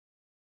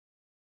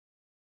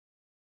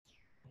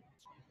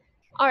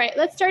All right,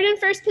 let's start in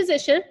first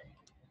position.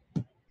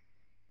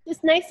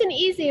 Just nice and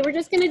easy. We're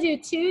just gonna do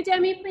 2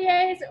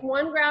 demi-plies,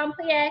 1 grand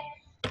plie.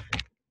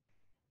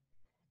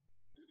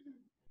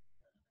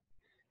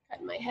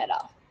 Cut my head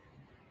off.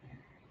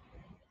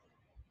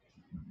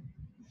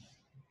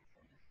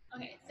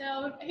 Okay,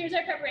 so here's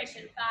our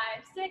preparation.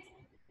 5, 6,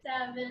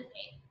 7, 8.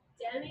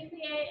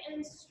 Demi-plie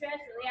and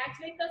stretch. Really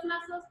activate those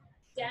muscles.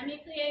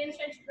 Demi-plie and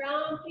stretch.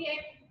 Grand plie.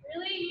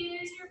 Really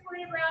use your port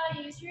de bras.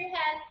 Use your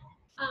head.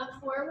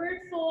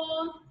 Forward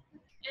fold.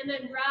 And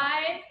then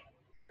rise.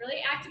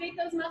 Really activate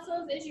those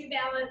muscles as you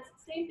balance.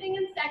 Same thing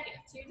in second.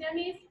 2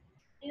 demis.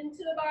 Into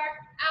the bar.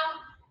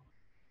 Out.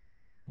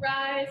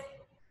 Rise.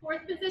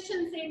 Fourth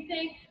position. Same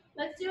thing.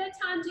 Let's do a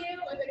tendu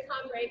or the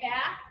cambrai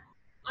back.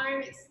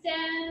 Arm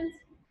extends.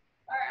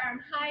 Our arm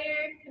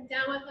higher, come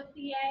down with a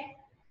plie.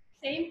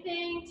 Same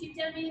thing, 2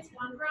 demis,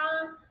 1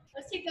 grand.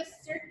 Let's take a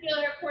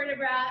circular port de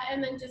bras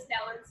and then just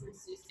balance some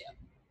susu.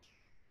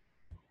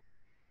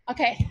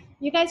 Okay,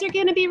 you guys are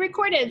gonna be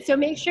recorded, so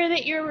make sure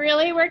that you're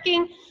really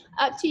working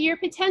up to your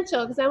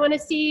potential because I wanna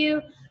see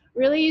you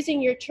really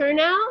using your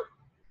turnout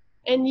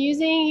and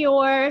using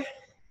your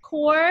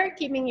core,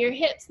 keeping your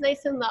hips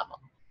nice and level.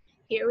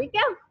 Here we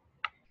go.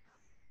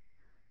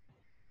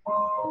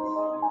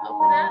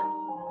 Open up,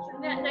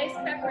 that nice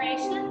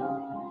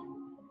preparation.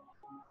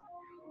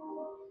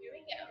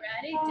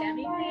 Ready?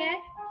 Demi-plie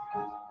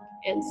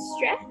and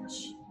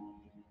stretch.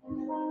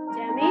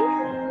 Demi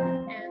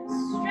and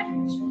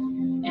stretch.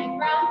 And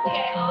grand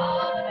plie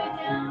all the way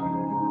down.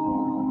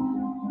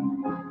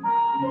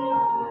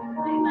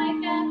 Hey,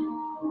 Micah.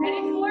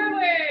 Ready?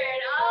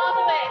 Forward all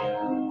the way.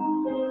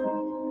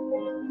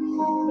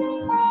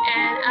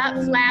 And up,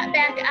 flat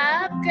back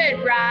up. Good.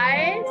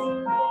 Rise.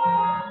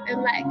 And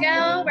let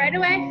go right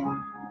away.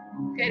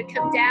 Good.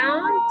 Come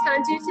down.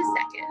 Tendu to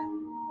second.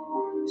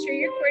 Make sure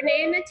you're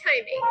coordinating the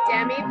timing.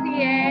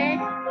 Demi-plie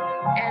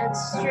and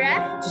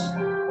stretch.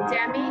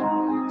 Demi.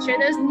 Make sure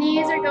those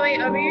knees are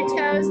going over your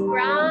toes.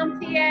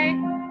 Grand plie.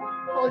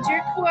 Hold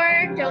your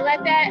core. Don't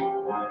let that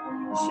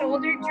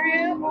shoulder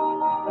droop.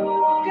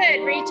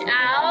 Good. Reach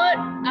out.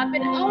 Up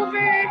and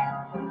over.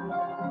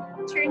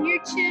 Turn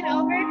your chin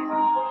over.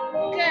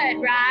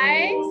 Good.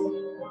 Rise.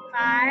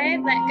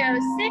 5. Let go.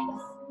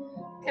 6.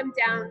 Come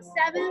down.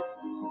 7.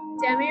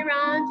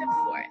 Demi-rond to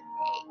 4. 8.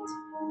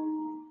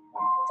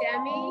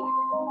 Demi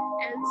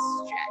and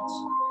stretch.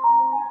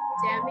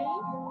 Demi.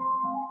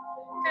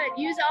 Good.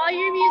 Use all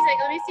your music.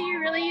 Let me see you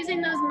really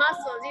using those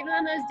muscles, even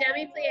on those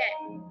demi-plie.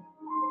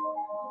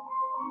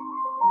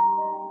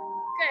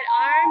 Good.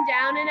 Arm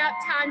down and up.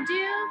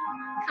 Tendu.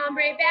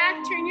 Cambrai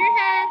back. Turn your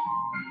head.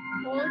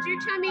 Hold your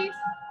tummies.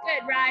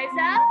 Good. Rise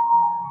up.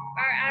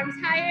 Our arms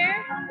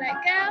higher.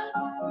 Let go.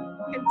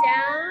 Come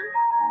down.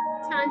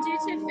 Tendu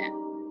to fifth.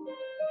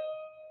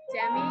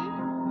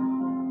 Demi.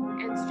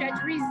 And stretch,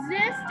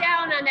 resist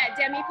down on that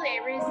demi-plie.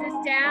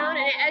 Resist down,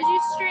 and as you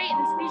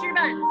straighten, squeeze your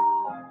buns.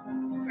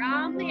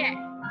 Grand plie.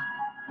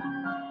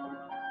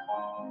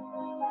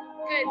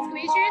 Good,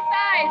 squeeze your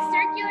thighs,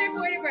 circular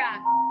port de bras.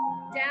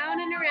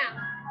 Down and around.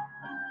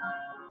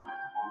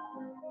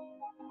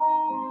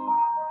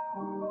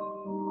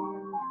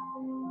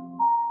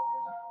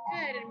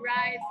 Good, and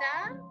rise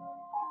up.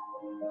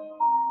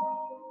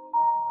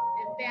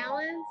 And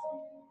balance.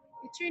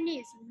 Get your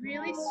knees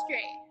really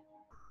straight.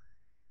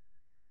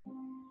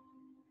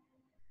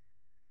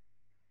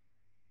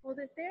 Hold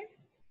it there.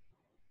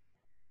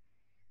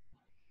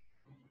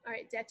 All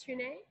right,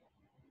 détourné.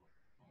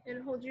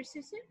 And hold your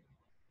susu.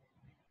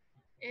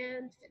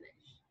 And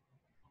finish.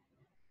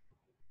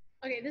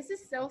 Okay, this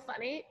is so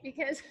funny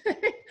because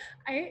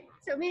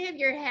so many of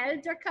your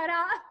heads are cut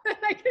off.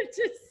 I could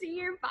just see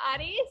your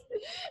bodies.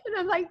 And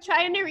I'm like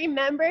trying to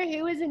remember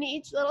who was in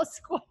each little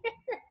square.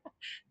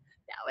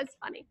 That was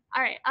funny.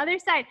 All right, other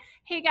side.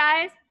 Hey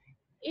guys,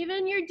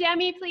 even your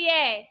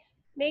demi-plie,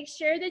 make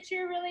sure that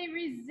you're really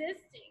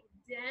resisting.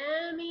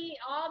 Demi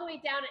all the way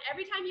down. And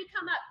every time you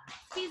come up,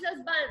 squeeze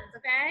those buns,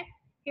 okay?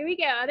 Here we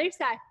go, other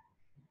side.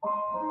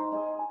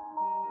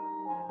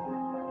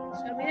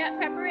 Show me that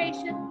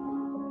preparation.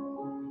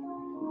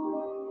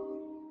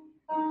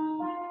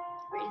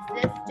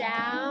 Resist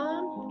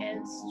down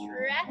and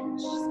stretch.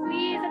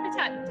 Squeeze at the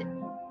top.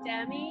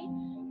 Demi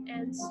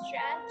and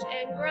stretch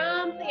and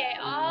grand plie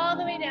all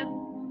the way down.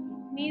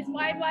 Knees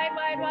wide, wide,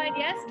 wide, wide.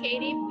 Yes,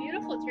 Katie,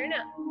 beautiful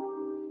turnout.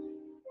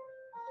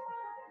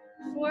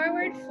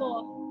 Forward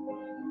fold.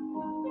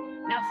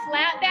 Now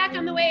flat back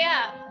on the way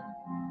up.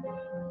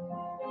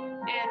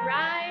 And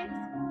rise.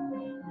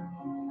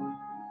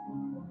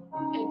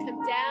 And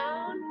come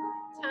down.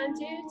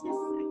 Tendu to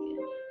second.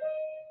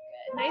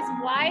 Good. Nice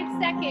wide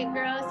second,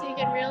 girls, so you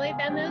can really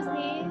bend those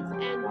knees.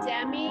 And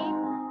demi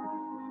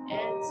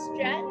and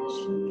stretch.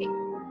 Okay.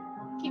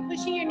 Keep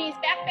pushing your knees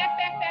back, back,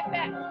 back, back,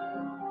 back.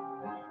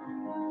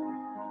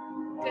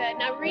 Good.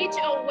 Now reach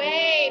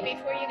away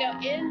before you go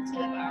into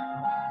the bar.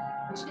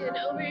 Chin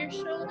over your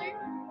shoulder.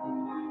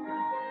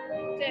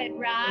 Good.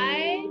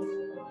 Rise.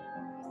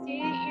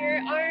 See your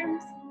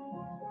arms?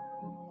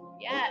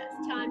 Yes.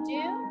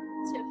 Tendu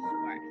to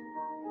 4.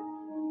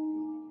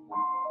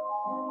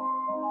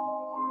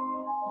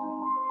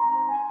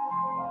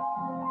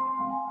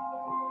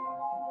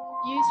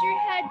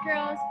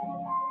 girls.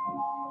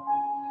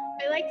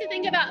 I like to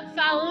think about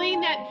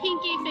following that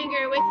pinky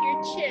finger with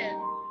your chin.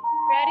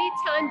 Ready?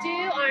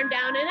 Tendu, arm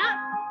down and up.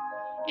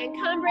 And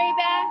cambray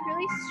back,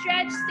 really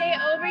stretch, stay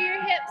over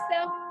your hips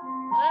though.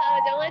 Uh-oh,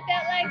 don't let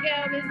that leg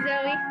go, Miss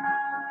Zoe.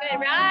 Good,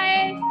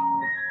 rise.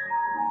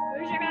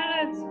 Where's your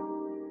balance?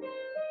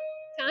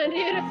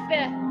 Tendu to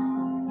fifth.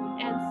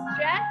 And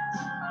stretch.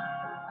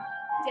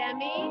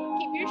 Demi,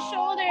 keep your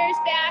shoulders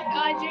back,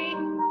 Audrey.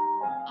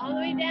 All the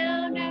way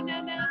down, down,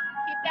 down, down.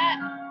 Keep that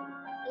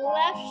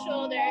left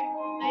shoulder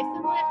nice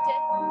and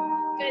lifted.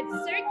 Good,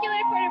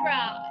 circular port de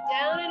bras,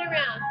 down and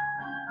around.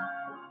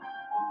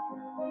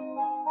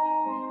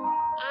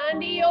 On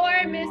to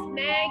your Miss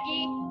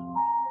Maggie.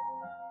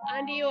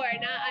 On to your,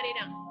 not on it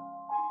down.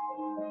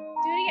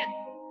 Do it again.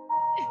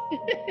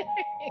 There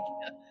you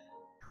go.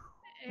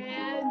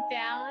 And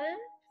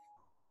balance.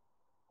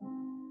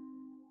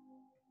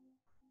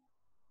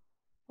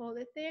 Hold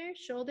it there,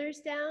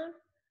 shoulders down.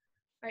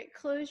 All right,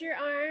 close your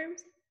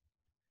arms.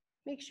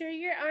 Make sure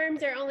your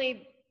arms are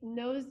only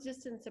nose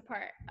distance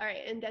apart. All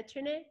right, and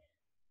détourné.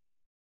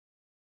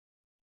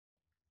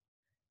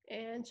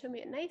 And show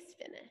me a nice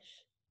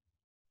finish.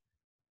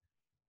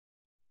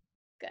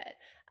 Good.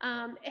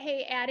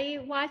 Hey, Addie,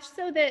 watch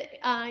so that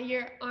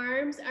your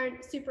arms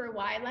aren't super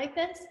wide like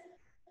this.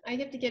 I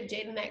have to give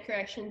Jaden that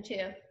correction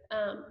too.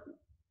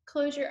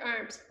 Close your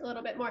arms a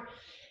little bit more.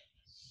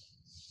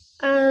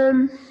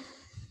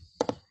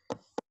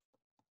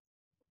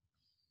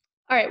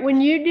 All right,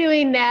 when you're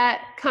doing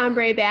that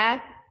cambray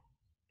back,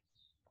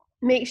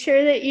 make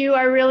sure that you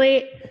are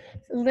really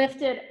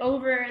lifted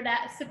over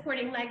that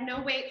supporting leg.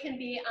 No weight can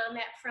be on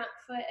that front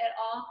foot at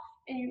all.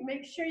 And you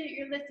make sure that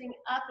you're lifting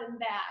up and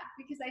back,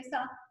 because I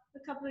saw a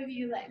couple of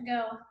you let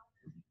go.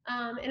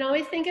 And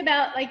always think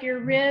about like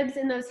your ribs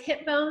and those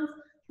hip bones,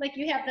 like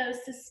you have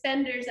those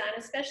suspenders on,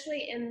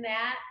 especially in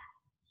that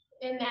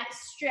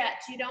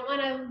stretch. You don't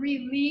want to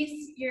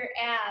release your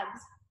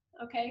abs,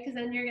 okay? Because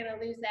then you're gonna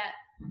lose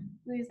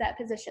that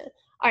position.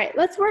 All right,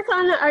 let's work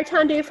on our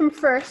tendu from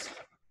first.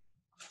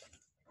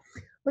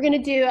 We're gonna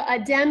do a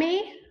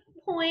demi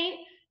point,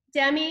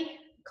 demi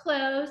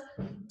close,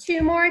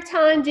 2 more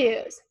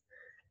tendus.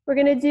 We're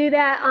gonna do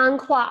that en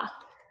croix,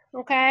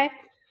 okay?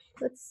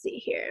 Let's see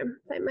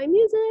here, find my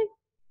music.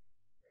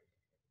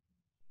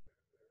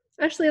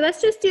 Actually, let's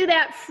just do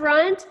that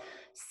front,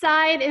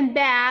 side, and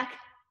back.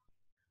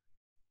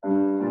 Let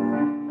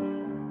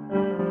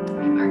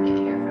me mark it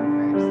here from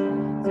first.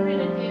 So we're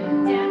gonna do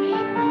demi,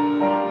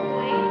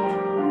 point,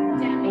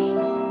 demi,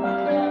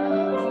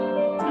 close,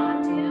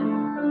 tendu,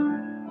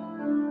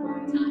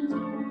 tendu.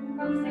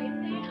 Same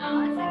thing,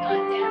 let's like on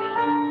demi,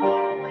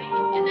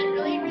 point, and then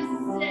really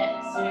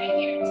resist right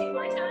here. 2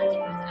 more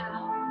tendus,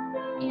 out,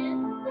 in,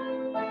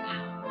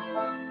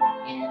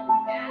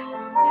 back,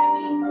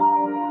 demi,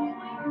 point,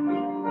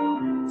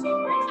 2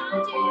 more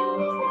tendus.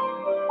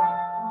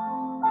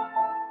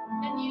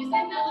 And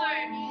using the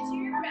arm, use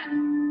your breath.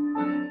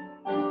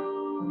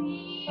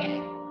 Plie,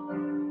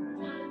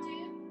 tendu,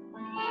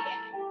 plie,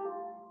 back,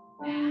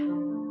 plie.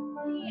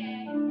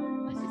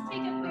 Let's just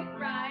take a quick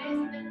rise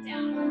and then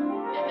down,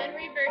 and then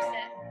reverse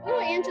it. Oh,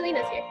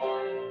 Angelina's here.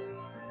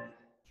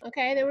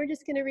 Okay, then we're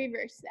just gonna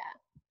reverse that.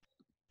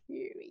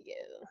 Here we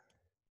go.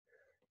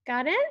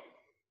 Got it?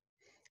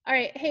 All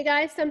right, hey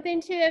guys,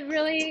 something to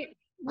really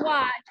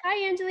watch.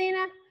 Hi,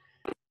 Angelina.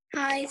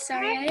 Hi,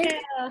 sorry.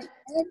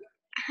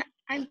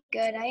 I'm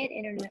good. I had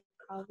internet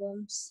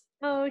problems.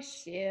 Oh,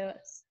 shoot.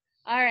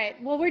 All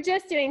right, well, we're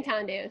just doing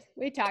tendus.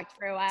 We talked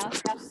for a while.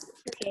 So.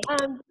 Okay.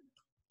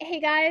 Hey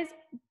guys,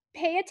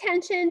 pay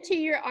attention to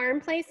your arm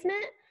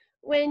placement.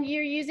 When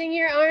you're using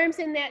your arms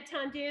in that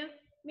tendu,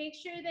 make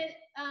sure that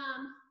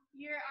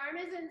your arm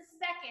is in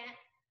second.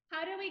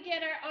 How do we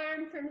get our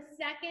arm from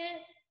second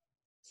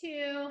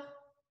to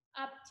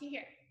up to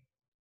here?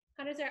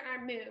 How does our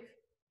arm move?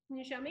 Can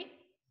you show me?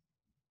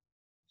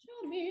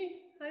 Show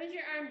me. How does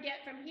your arm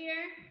get from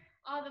here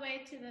all the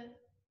way to the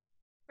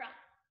front?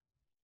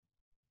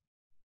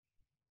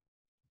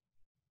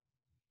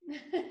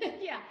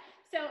 Yeah,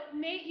 so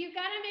you've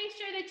got to make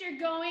sure that you're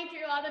going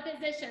through all the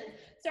positions.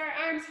 So our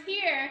arms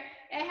here,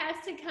 it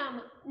has to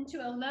come into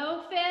a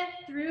low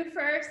fifth, through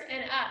first,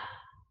 and up,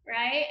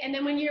 right? And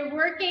then when you're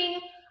working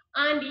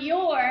on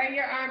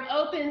your arm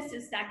opens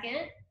to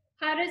second.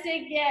 How does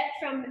it get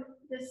from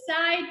the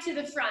side to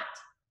the front?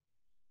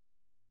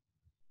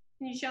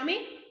 Can you show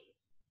me?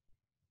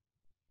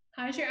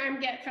 How does your arm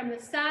get from the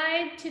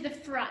side to the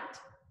front?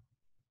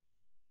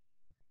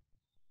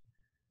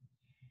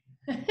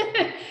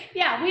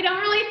 Yeah, we don't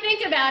really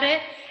think about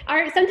it.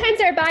 Sometimes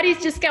our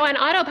bodies just go on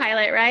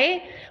autopilot,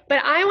 right?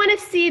 But I want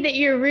to see that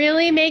you're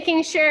really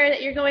making sure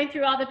that you're going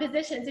through all the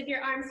positions. If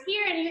your arm's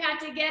here and you have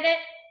to get it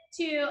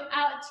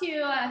out to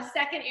a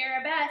second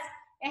arabesque,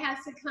 it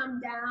has to come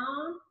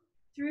down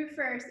through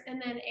first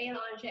and then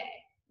allongé,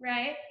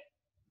 right?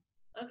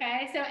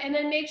 Okay, so and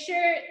then make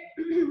sure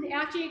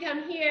after you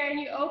come here and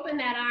you open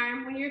that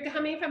arm, when you're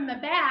coming from the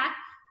back,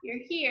 you're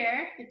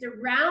here, you have to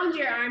round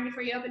your arm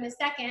before you open the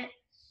second.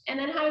 And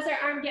then how does our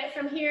arm get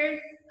from here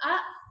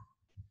up?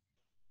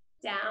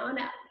 Down,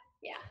 up.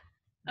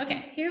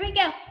 Okay, here we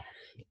go.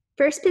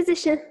 First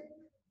position.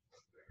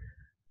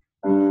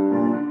 Show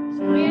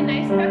me a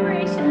nice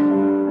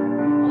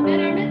preparation. Hold that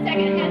arm in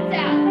second, heads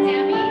out.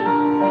 Demi,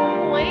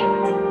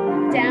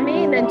 point,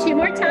 demi, and then 2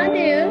 more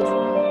tendus.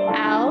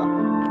 Out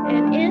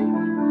and in,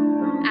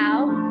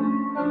 out,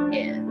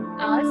 in.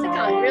 Alice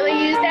Second.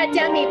 Really use that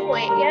demi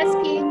point. Yes,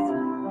 Pete.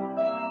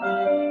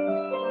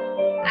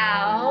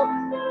 Out,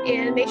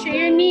 in. Make sure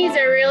your knees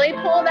are really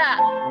pulled up.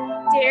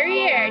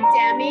 Derriere,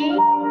 demi,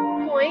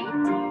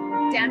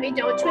 point, demi.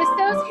 Don't twist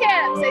those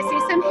hips. I see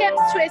some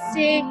hips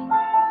twisting.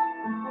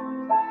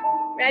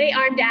 Ready?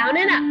 Arm down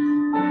and up.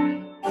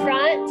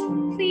 Front,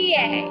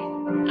 plie.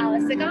 A la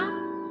second,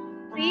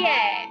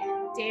 plie.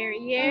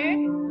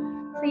 Derriere,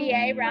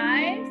 plie,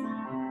 rise.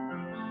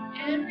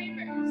 And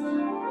reverse.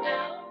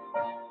 Out,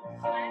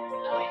 flex.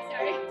 Oh, wait,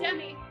 sorry.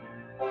 Demi.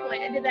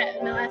 Point. I did that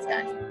in the last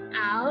class.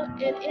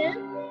 Out and in.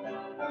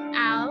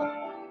 Out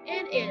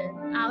and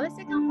in. A la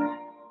second.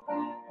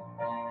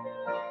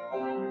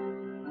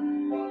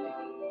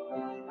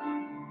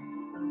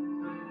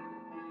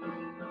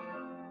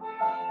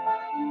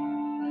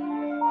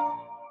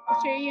 Make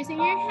sure you're using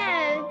your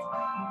head.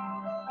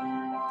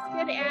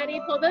 Good,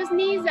 Addie. Pull those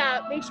knees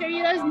up. Make sure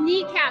those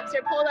kneecaps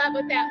are pulled up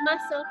with that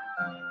muscle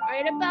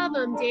right above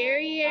them.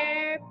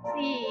 Derriere,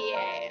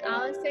 plie. A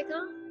la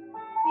second,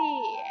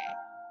 plie.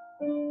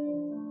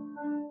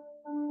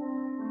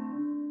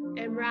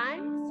 And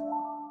rise.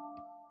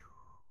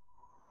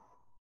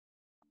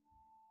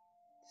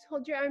 Just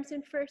hold your arms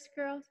in first,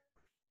 girls.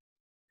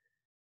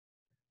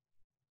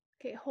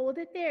 Okay, hold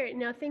it there.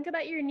 Now think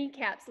about your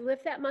kneecaps.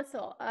 Lift that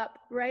muscle up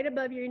right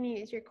above your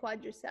knees, your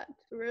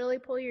quadriceps. Really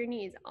pull your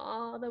knees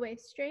all the way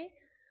straight.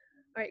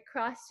 All right,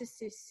 cross to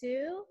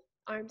Susu.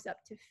 Arms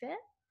up to fit.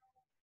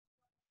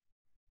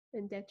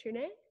 And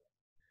détourné.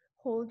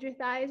 Hold your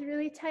thighs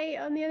really tight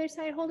on the other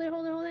side. Hold it,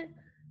 hold it, hold it.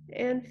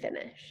 And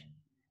finish.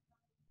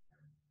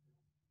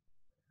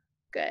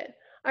 Good.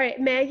 All right,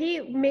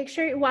 Maggie, make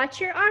sure, watch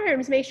your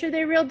arms. Make sure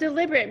they're real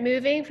deliberate,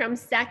 moving from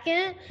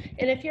second.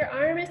 And if your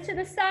arm is to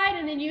the side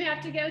and then you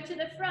have to go to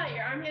the front,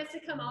 your arm has to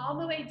come all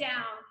the way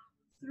down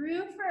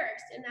through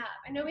first and up.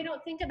 I know we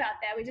don't think about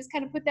that. We just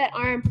kind of put that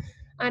arm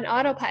on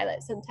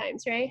autopilot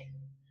sometimes, right?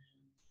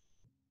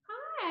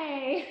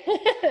 Hi.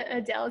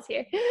 Adele's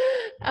here.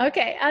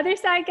 Okay, other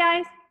side,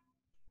 guys.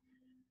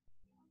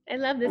 I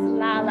love this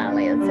La La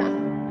Land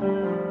song.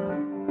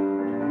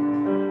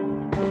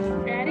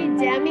 Ready?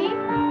 Demi,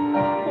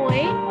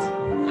 point,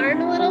 arm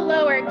a little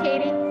lower,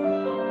 Katie.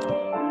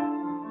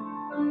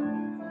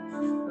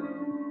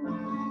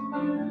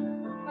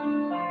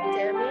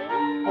 Demi,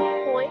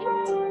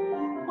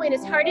 point. Point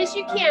as hard as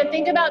you can.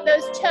 Think about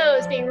those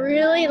toes being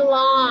really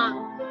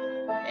long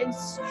and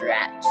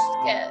stretched.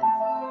 Good.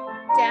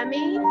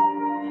 Demi,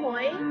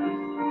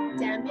 point,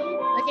 demi.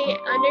 Looking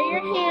under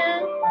your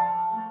hand.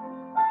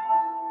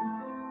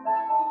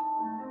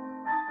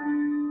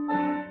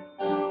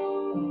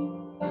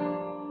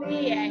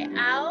 Plie,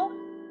 out,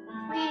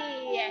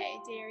 plie,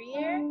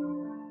 derriere.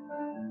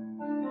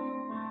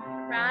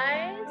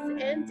 Rise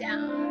and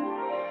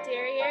down.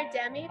 Derriere,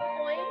 demi,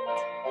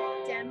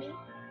 point, demi.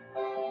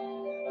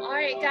 All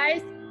right,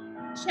 guys,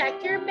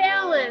 check your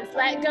balance.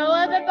 Let go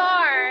of the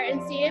bar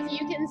and see if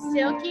you can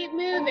still keep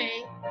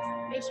moving.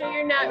 Make sure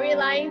you're not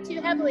relying too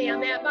heavily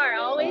on that bar.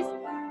 Always,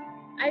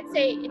 I'd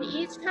say in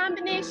each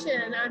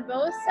combination on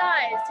both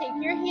sides, take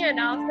your hand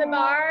off the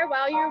bar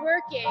while you're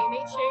working.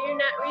 Make sure you're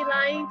not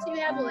relying too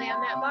heavily on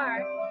that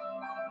bar.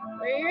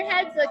 Where your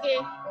head's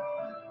looking.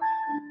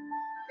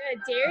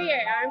 Good,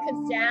 derriere, arm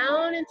comes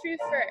down and through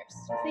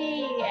first.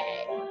 Plie.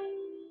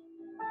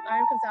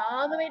 Arm comes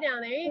all the way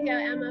down. There you go,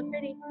 Emma,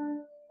 pretty.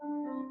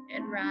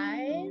 And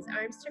rise,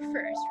 arms to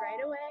first,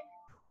 right away.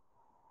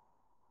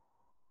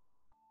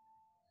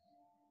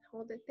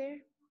 Hold it there.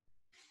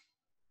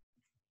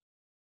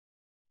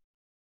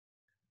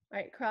 All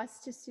right, cross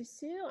to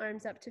Susu,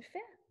 arms up to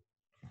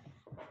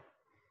fit.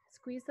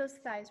 Squeeze those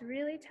thighs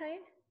really tight.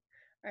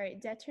 All right,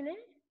 détourné.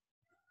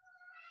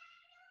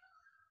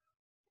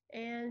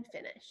 And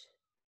finish.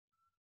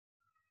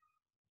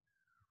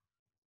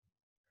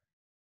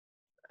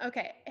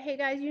 Okay, hey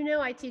guys, you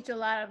know I teach a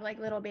lot of like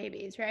little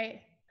babies,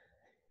 right?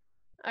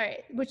 All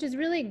right, which is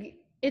really,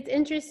 it's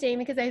interesting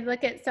because I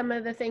look at some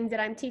of the things that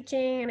I'm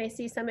teaching and I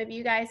see some of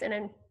you guys and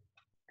I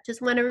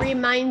just want to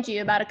remind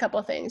you about a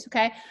couple things,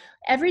 okay?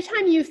 Every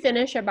time you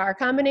finish a bar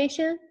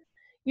combination,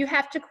 you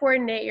have to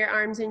coordinate your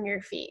arms and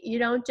your feet. You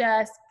don't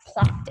just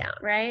plop down,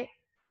 right?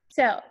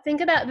 So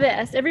think about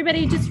this.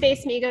 Everybody just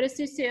face me, go to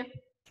Susu.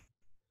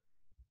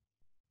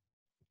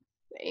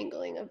 The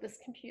angling of this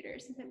computer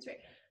sometimes, right?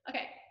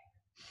 Okay,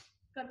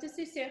 go up to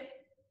Susu.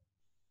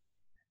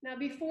 Now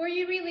before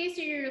you release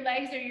your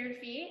legs or your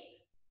feet,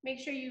 make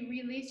sure you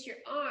release your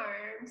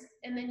arms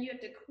and then you have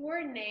to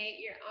coordinate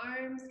your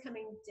arms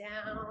coming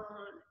down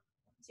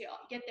to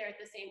get there at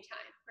the same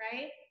time,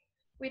 right?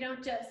 We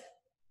don't just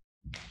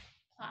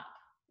plop,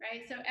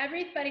 right? So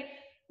everybody,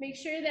 make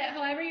sure that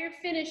however you're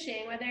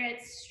finishing, whether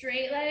it's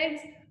straight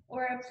legs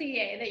or a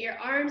plie, that your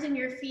arms and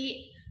your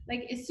feet,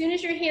 like as soon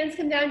as your hands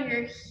come down,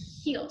 your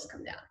heels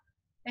come down.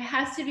 It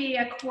has to be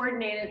a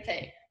coordinated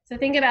thing. So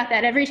think about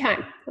that every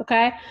time,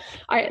 okay?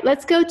 All right,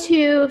 let's go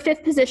to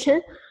 5th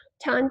position,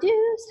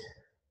 tendus.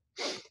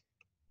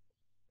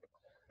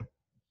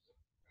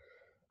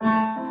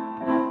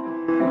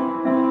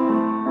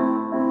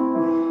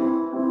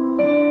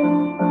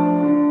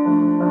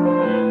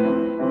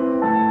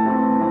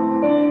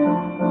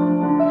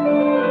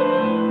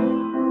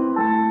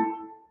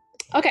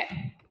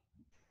 Okay,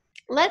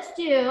 let's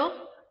do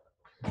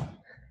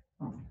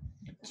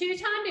 2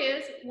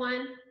 tendus,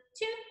 1,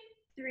 2,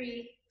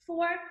 3,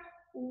 4,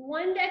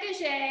 1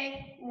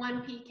 dégagé,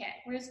 1 piqué.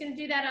 We're just gonna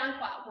do that en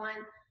croix.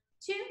 1,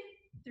 2,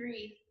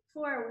 3,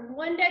 4,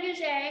 1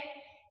 dégagé.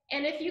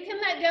 And if you can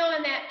let go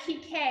on that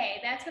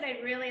piqué, that's what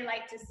I'd really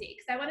like to see,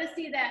 because I want to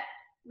see that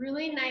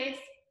really nice,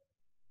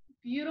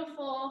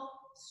 beautiful,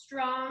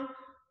 strong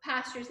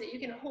postures that you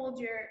can hold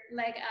your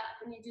leg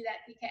up when you do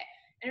that piqué.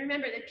 And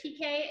remember, the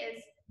piqué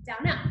is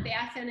down up. The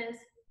accent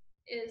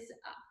is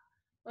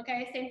up.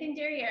 Okay, same thing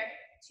derrière.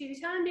 2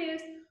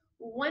 tendus,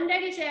 1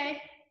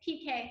 dégagé,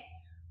 piqué.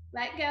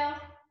 Let go.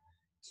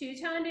 2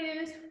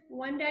 tendus,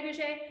 1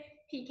 dégagé,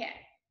 piqué.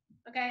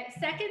 Okay,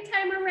 second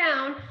time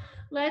around,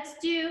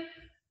 let's use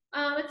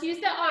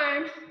the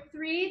arm.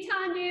 3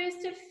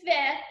 tendus to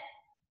 5th.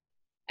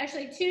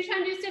 Actually, 2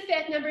 tendus to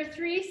 5th. Number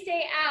 3,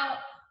 stay out.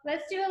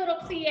 Let's do a little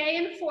plie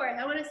in 4th.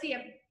 I want to see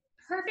a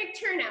perfect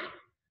turnout.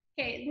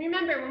 Okay,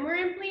 remember, when we're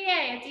in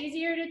plie, it's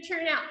easier to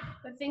turn out,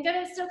 but think of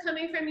it still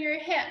coming from your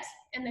hips,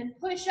 and then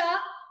push up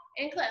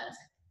and close.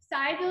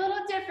 Sides a little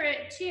different,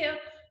 2,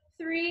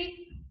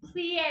 3,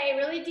 plie,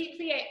 really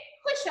deep plie,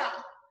 push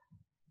up,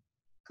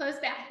 close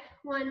back,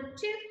 1,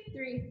 2,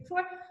 3,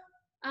 4.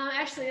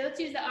 Actually, let's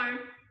use the arm,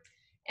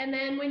 and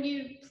then when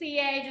you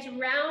plie, just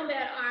round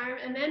that arm,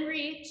 and then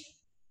reach,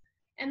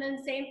 and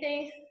then same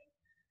thing.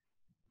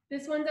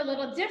 This one's a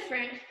little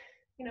different,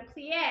 you know,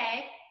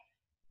 plie.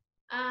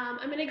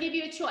 I'm going to give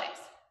you a choice,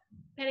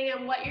 depending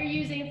on what you're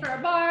using for a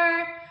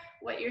bar,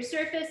 what your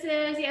surface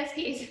is. Yes,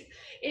 Keith.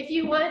 If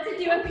you want to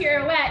do a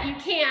pirouette, you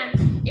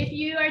can. If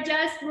you are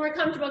just more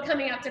comfortable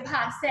coming up to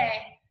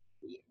passe,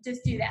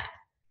 just do that,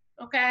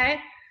 okay?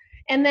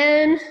 And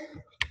then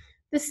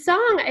the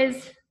song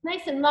is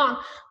nice and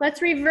long.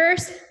 Let's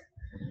reverse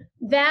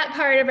that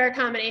part of our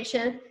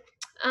combination,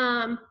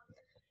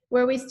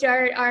 where we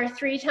start our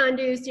 3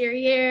 tendus,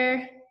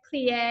 derrière,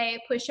 plie,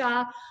 push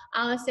off,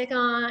 à la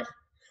seconde,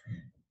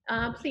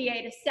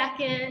 plie to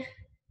 2nd,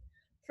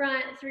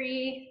 front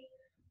 3,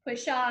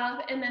 push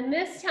off, and then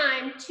this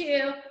time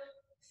 2,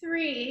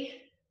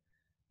 3.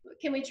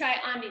 Can we try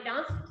en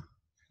dedans?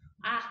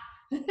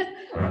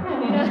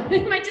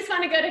 You might just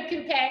want to go to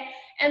coupe,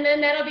 and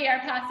then that'll be our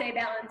passe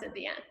balance at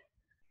the end.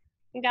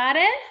 You got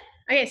it?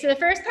 Okay, so the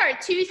first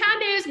part, 2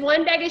 tendus,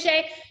 1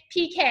 dégagé,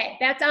 piqué.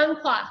 That's en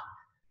croix.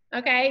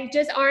 Okay,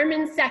 just arm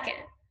in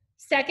 2nd.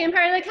 Second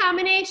part of the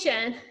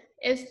combination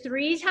is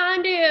 3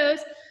 tendus,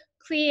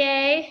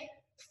 plie,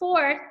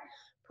 4th,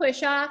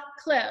 push off,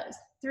 close.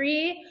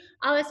 3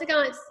 à la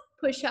seconde,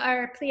 push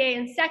or plie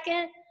in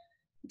 2nd,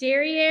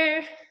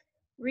 derrière,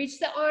 reach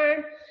the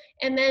arm,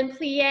 and then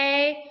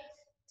plie,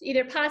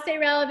 either passe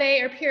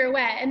relevé or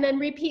pirouette, and then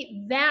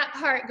repeat that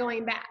part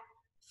going back.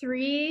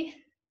 3,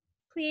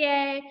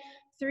 plie,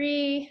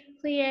 3,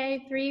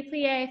 plie, 3,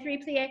 plie, 3,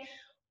 plie,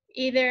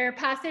 either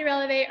passe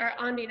relevé or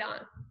en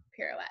dedans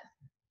pirouette.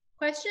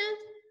 Questions?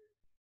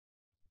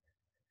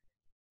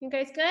 You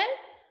guys good?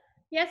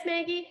 Yes,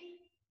 Maggie?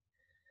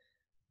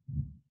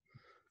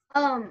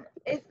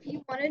 If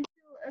you want to do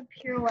a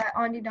pirouette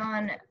en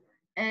dedans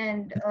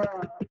and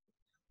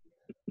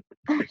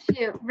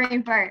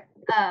brain fart,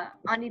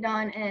 en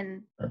dedans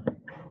and oh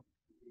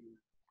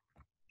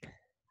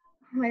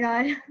my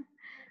god,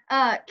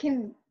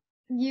 can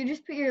you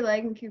just put your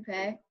leg in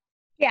coupe?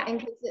 Yeah. In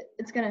case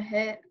it's gonna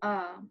hit.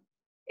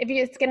 If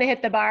it's gonna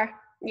hit the bar.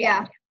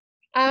 Yeah.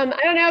 I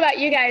don't know about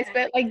you guys,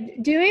 but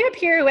like doing a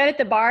pirouette at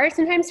the bar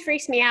sometimes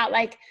freaks me out.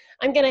 Like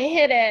I'm gonna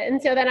hit it, and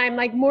so then I'm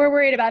like more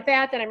worried about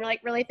that than I'm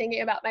like really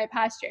thinking about my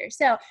posture.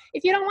 So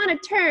if you don't want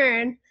to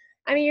turn,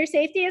 I mean, your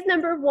safety is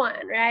number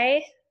 1,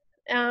 right?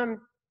 You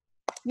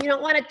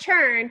don't want to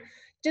turn,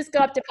 just go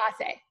up to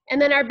passe, and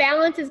then our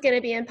balance is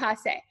gonna be in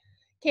passe.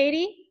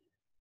 Katie,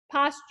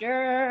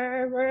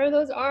 posture. Where are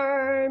those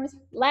arms?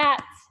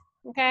 Lats.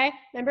 Okay.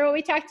 Remember what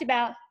we talked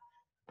about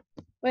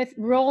with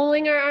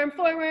rolling our arm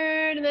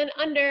forward and then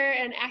under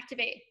and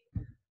activate.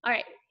 All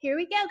right, here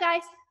we go,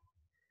 guys.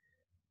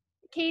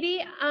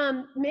 Katie,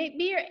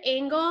 maybe your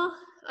angle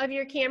of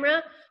your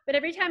camera, but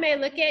every time I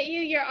look at you,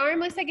 your arm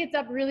looks like it's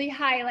up really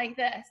high like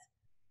this.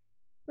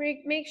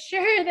 Make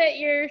sure that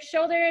your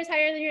shoulder is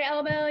higher than your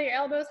elbow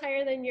is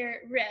higher than your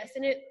wrist.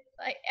 And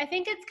I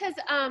think it's because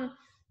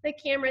the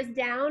camera's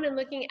down and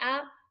looking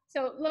up.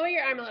 So lower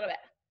your arm a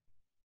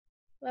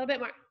little bit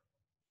more.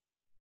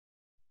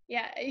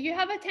 Yeah, you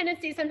have a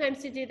tendency sometimes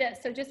to do this.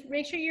 So just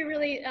make sure you're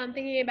really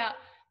thinking about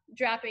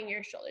dropping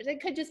your shoulders. It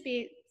could just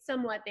be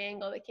somewhat the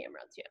angle of the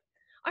camera too.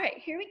 All right,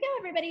 here we go,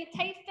 everybody.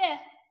 Tight 5th.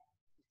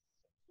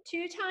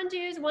 2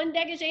 tendus, 1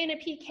 dégagé, and a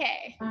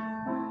piqué.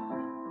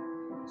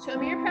 Show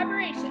me your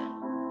preparation.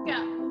 Go.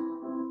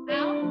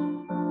 Out.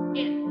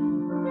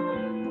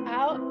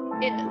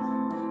 in.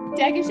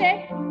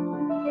 Dégagé,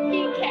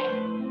 piqué.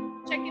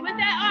 Check in with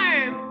that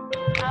arm.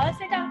 Allez,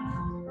 go.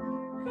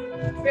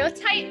 Real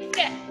tight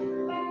fit.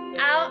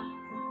 Out,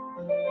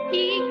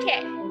 piqué.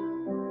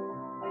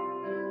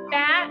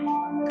 Back,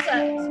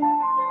 close.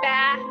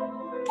 Back,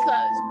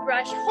 close.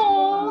 Brush,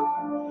 hold.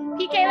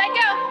 Piqué, let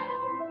go.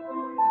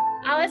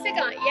 Allez,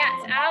 go. Yes,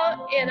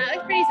 out, in. That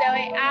looks pretty,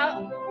 Zoe. Out,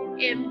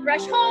 in.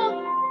 Brush,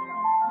 hold.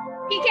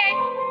 Piqué.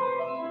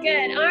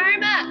 Good.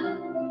 Arm up.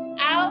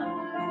 Out,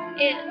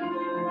 in.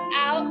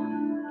 Out,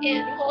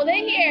 in. Hold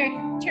it here.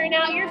 Turn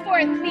out your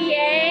fourth.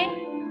 Plie,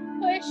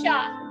 push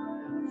off.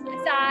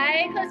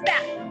 Side, close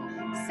back.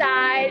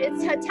 Side.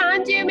 It's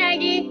tendu,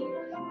 Maggie.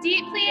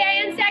 Deep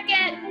plie in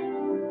second.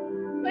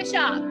 Push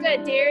off.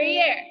 Good.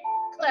 Derriere.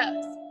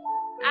 Close.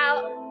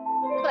 Out,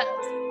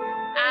 close.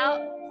 Out,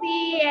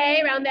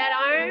 plie. Round that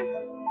arm.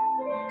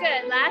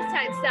 Good. Last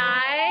time.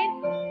 Side.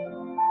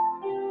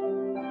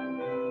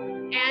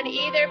 And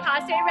either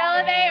passe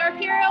releve or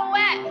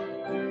pirouette.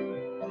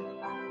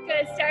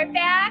 Good, start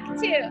back, 2,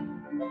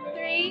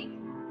 3,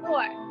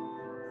 4,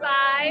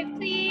 5,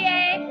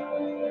 plie,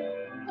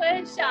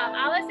 push off,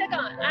 allez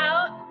second,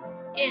 out,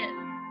 in,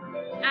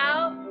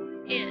 out,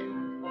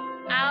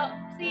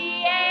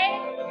 plie,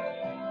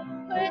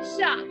 push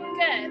off,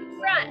 good,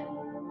 front,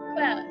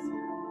 close.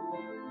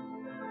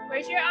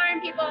 Where's your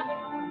arm, people?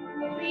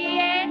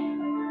 Plie,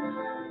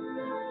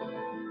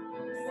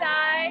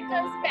 side,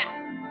 close back,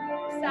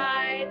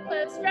 side,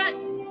 close front.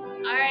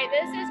 All right,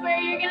 this is where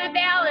you're gonna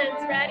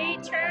balance. Ready?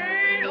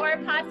 Turn or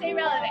passe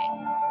releve.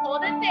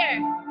 Hold it there.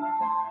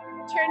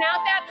 Turn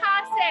out that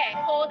passe.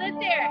 Hold it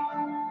there.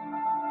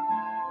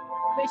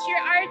 Push your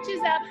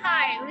arches up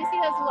high. Let me see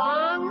those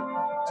long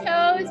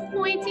toes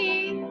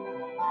pointing.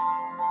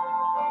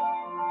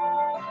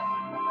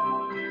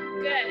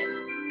 Good.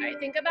 All right,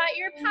 think about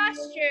your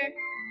posture.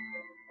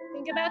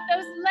 Think about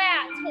those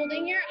lats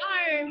holding your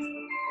arms.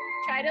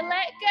 Try to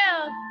let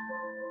go.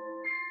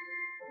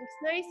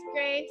 Looks nice,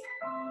 Grace.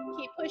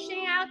 Keep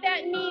pushing out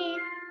that knee.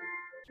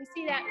 You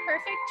see that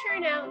perfect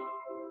turnout.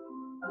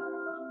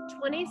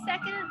 20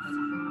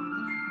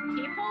 seconds.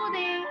 Keep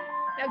holding.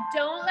 Now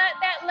don't let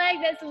that leg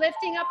that's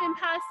lifting up in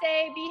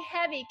passe be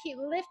heavy. Keep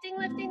lifting,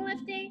 lifting,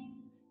 lifting.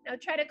 Now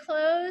try to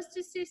close to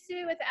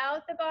susu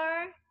without the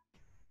bar.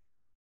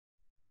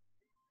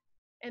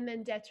 And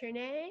then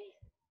détourné.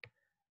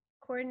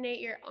 Coordinate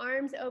your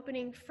arms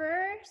opening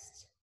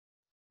first.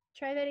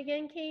 Try that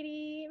again,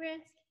 Katie.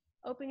 Risk.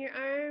 Open your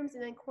arms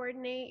and then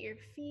coordinate your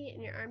feet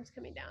and your arms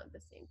coming down at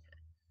the same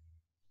time.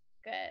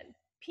 Good.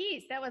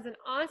 Peace. That was an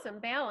awesome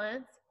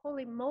balance.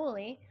 Holy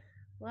moly.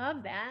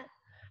 Love that.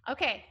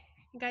 Okay.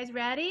 You guys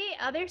ready?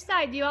 Other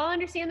side. Do you all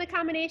understand the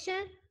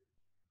combination?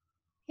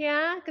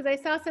 Yeah? Because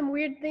I saw some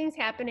weird things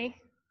happening.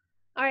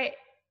 All right.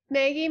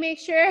 Maggie, make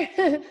sure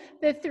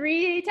the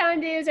 3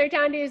 tendus are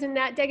tendus and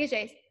not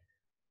dégagés.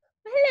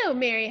 Hello,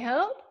 Mary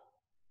Hope.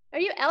 Are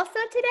you Elsa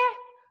today?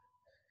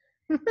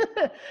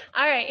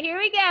 All right, here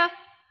we go.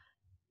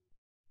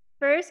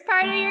 First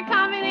part of your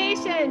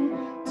combination.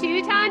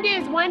 2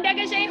 tendus, 1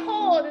 dégagé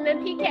hold, and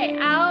then piqué.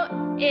 Out,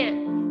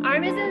 in.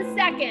 Arm is in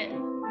second.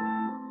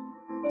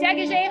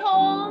 Dégagé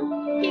hold,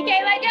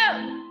 piqué, let go.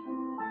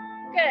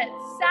 Good.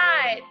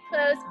 Side,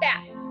 close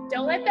back.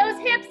 Don't let those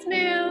hips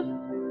move.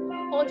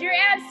 Hold your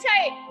abs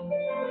tight.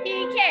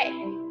 Piqué.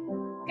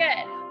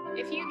 Good.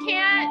 If you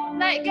can't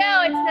let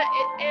go, it's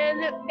not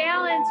in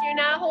balance. You're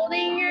not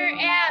holding your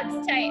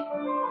abs tight.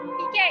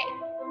 Piqué.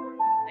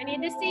 I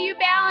need to see you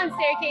balance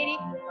there, Katie.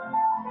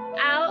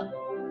 Out,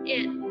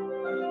 in.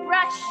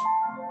 Brush.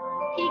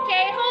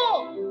 Piqué,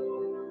 hold.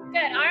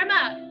 Good. Arm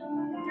up.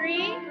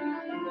 3,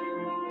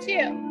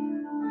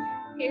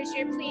 2. Here's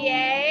your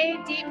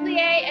plie, deep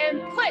plie,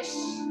 and push.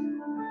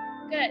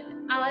 Good.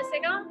 A la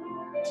seconde.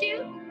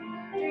 2,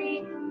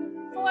 3,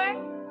 4.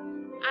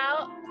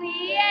 Out,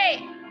 plie,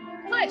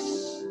 push.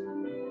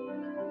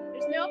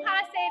 There's no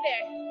passe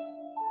there.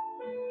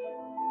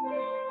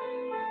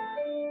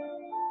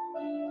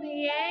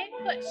 Plie,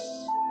 push.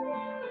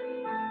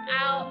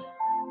 Out,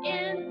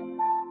 in.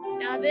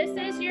 Now this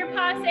is your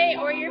passe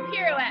or your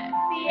pirouette.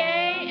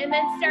 Plie, and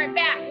then start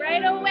back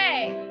right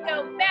away.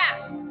 Go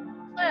back,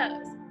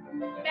 close,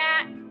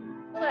 back,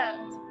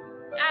 close.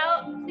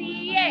 Out,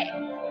 plie,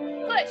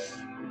 push.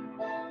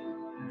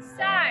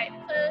 Side,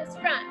 close,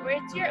 front.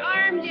 What's your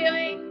arm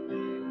doing?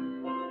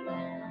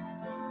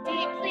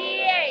 Deep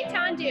plie,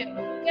 tendu.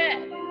 Good.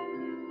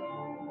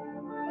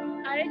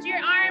 How did your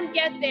arm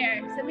get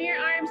there? Some of your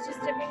arms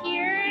just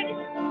appeared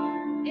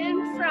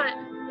in front.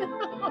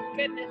 Oh,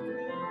 goodness.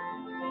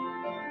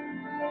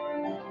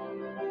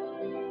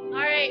 All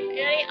right,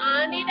 ready?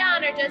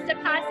 Andidon or just a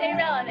passe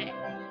releve.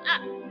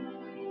 Up.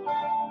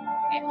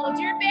 Okay, hold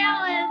your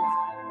balance.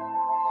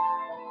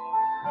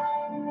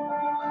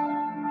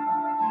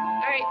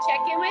 All right,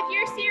 check in with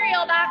your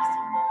cereal box.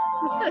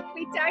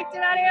 We talked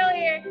about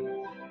earlier.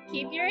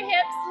 Keep your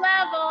hips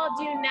level.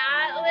 Do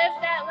not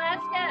lift that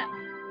left hip.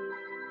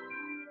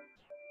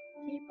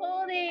 Keep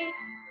holding.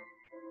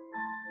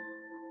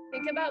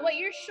 Think about what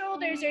your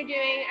shoulders are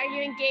doing. Are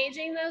you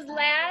engaging those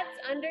lats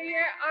under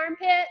your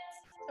armpits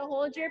to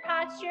hold your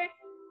posture.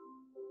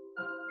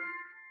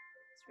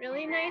 It's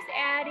really nice,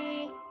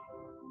 Addie.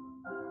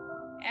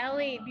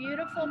 Ellie,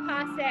 beautiful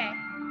passe.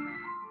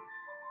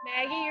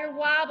 Maggie, you're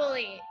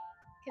wobbly.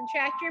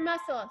 Contract your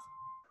muscles.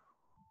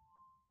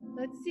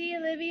 Let's see,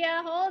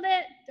 Olivia, hold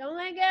it. Don't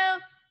let go.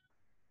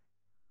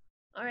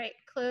 All right,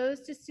 close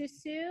to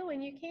Susu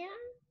when you can,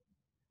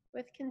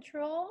 with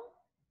control.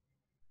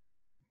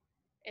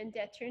 And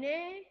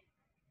détourner.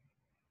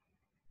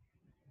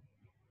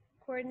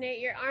 Coordinate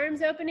your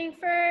arms opening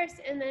first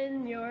and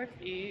then your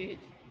feet.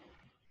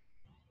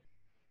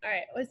 All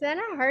right, was that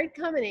a hard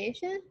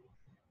combination?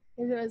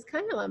 Because it was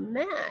kind of a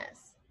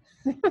mess.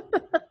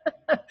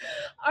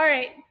 All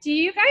right, do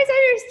you guys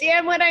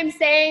understand what I'm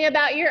saying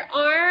about your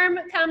arm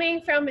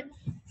coming from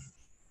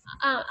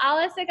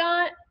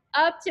Alasagan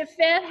up to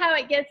fifth, how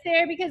it gets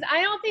there? Because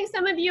I don't think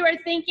some of you are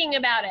thinking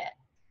about it.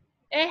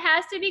 It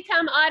has to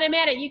become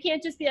automatic. You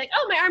can't just be like,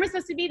 oh, my arm is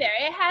supposed to be there.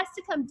 It has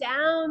to come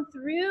down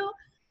through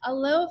a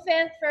low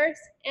fifth first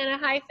and a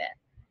high fifth.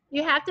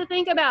 You have to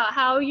think about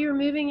how you're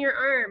moving your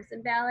arms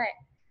in ballet.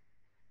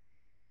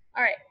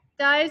 All right,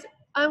 guys,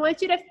 I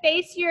want you to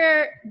face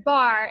your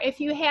bar. If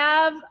you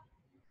have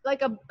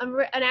like an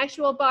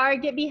actual bar,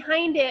 get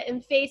behind it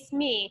and face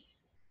me.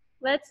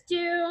 Let's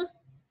do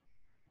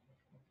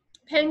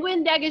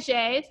penguin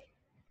dégagés.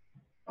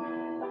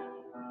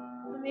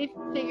 Let me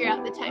figure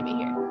out the timing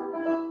here.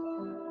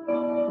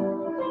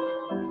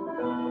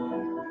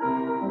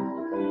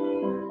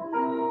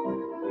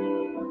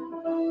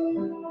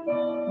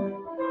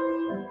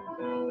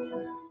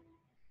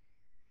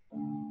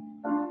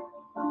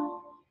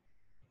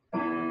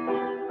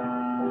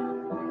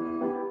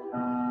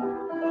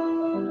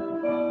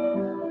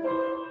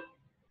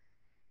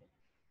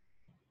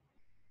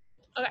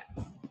 Okay.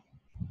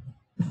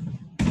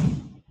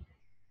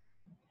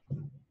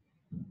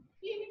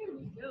 Here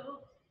we go.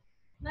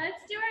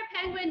 Let's do our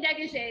penguin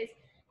dégagés.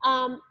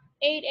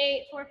 8,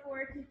 8, 4,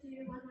 4, 2, 2,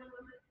 1, 1, 1.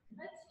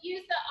 Let's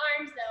use the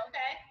arms though,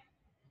 okay?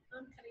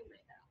 I'm cutting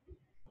myself.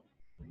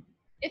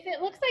 If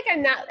it looks like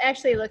I'm not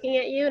actually looking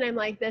at you and I'm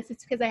like this,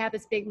 it's because I have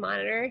this big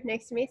monitor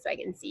next to me so I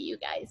can see you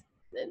guys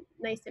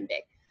nice and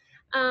big.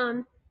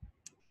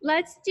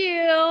 Let's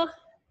do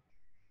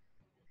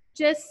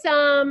just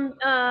some,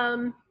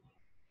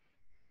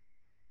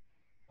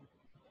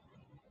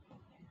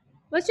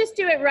 let's just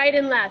do it right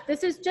and left.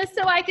 This is just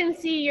so I can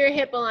see your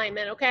hip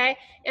alignment, okay?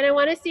 And I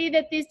want to see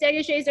that these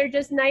dégagés are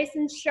just nice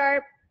and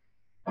sharp.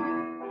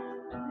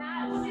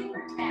 Not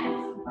super fast.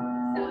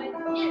 So it's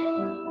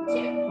in, 2,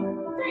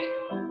 3,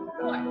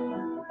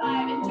 4,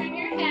 5, and turn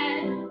your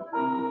head,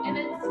 and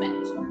then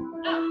switch.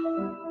 Up,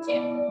 2,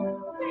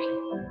 3,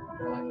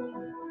 4,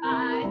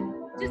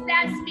 5. Just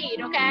that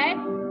speed, okay?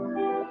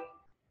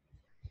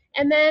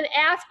 And then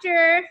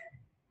after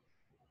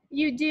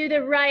you do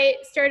the right,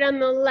 start on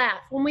the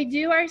left. When we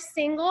do our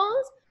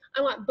singles,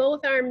 I want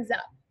both arms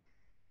up,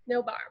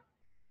 no bar,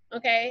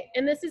 okay?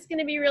 And this is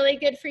gonna be really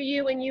good for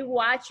you when you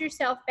watch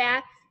yourself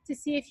back to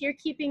see if you're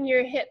keeping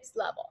your hips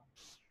level.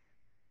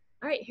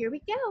 All right, here we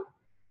go.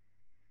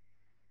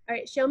 All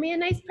right, show me a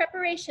nice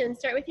preparation.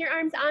 Start with your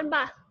arms en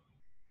bas.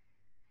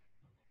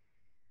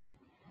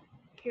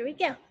 Here we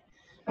go.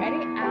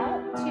 Ready?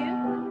 Out,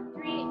 2,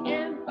 3,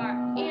 and bar.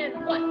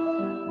 And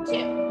 1, 2,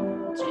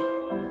 2.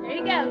 There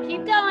you go.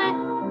 Keep going.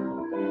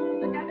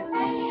 Look up at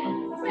that hand.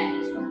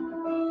 Switch.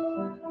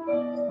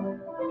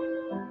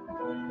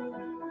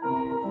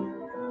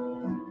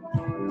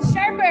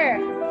 Sharper.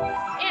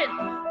 In.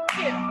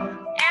 2.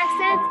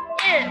 Accents.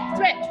 In.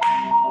 Switch.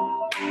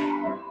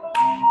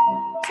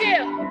 2.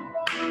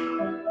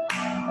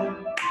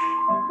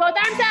 Both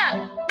arms up.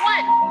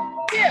 1,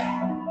 2,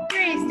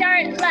 3.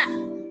 Start left.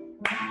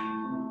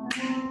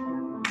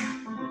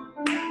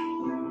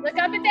 Look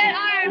up at that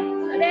arm,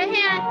 that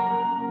hand.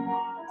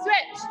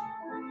 Switch.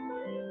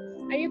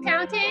 Are you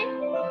counting?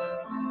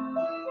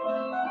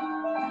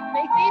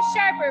 Make these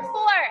sharper. 4,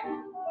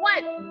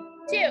 1,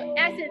 2.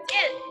 Accents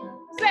in.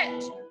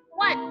 Switch.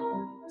 1,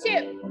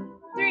 2,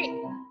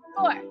 3,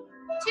 4, 2,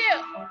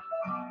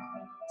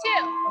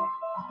 2.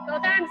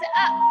 Both arms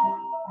up.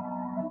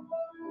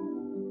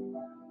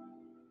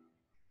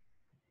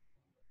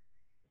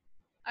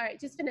 All right,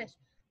 just finish.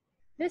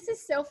 This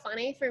is so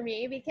funny for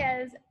me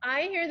because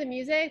I hear the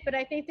music, but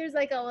I think there's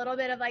like a little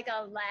bit of like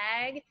a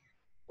lag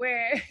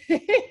where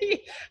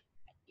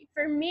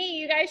for me,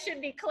 you guys should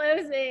be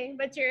closing,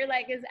 but your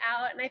leg is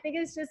out. And I think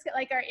it's just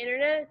like our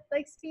internet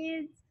like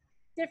speeds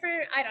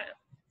different. I don't know.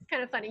 It's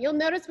kind of funny. You'll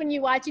notice when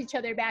you watch each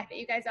other back that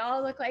you guys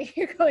all look like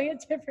you're going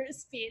at different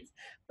speeds,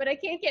 but I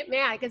can't get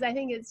mad because I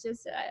think it's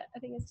just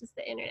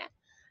the internet.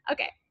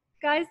 Okay,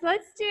 guys,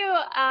 let's do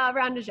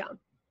rond de jambe.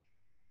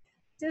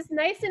 Just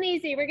nice and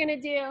easy. We're gonna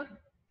do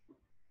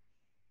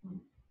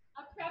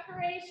a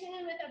preparation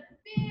with a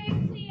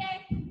big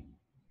plie.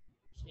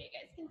 Sure you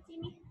guys can see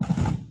me.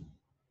 All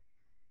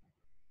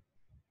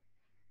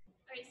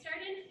right,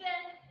 start in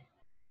fifth,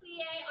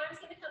 plie.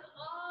 Arms gonna come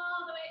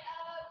all the way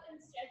up and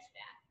stretch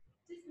back.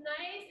 Just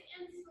nice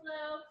and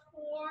slow,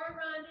 4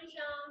 rond de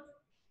jambe.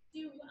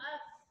 Do a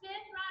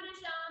 5th rond de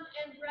jambe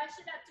and brush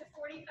it up to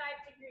 45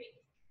 degrees.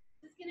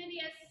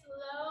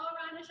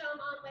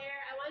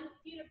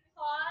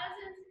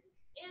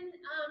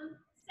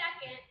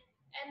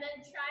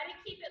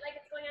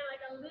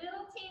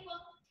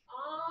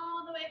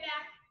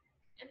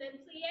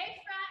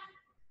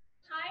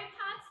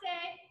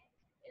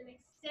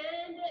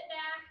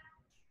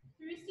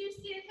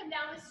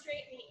 down with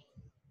straight knees.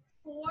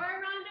 4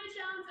 rond de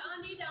jambes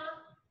en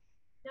dedans.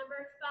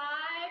 Number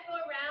 5, go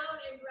around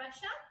and brush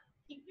up.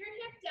 Keep your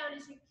hip down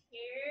as you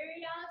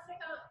carry down the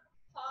second.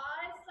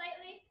 Pause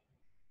slightly.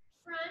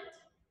 Front,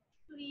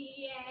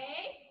 plie,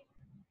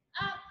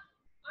 up.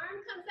 Arm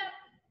comes up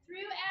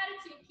through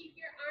attitude. Keep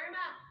your arm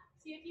up.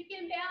 See if you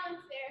can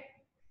balance there.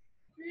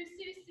 Through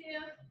Susu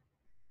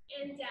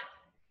and down.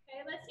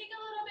 Okay, let's take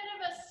a little bit of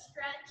a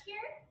stretch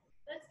here.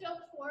 Let's go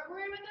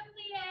forward with a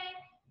plie,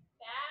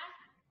 back,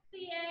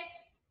 plie.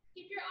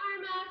 Keep your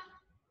arm up.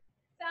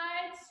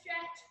 Side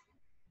stretch,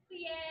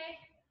 plie,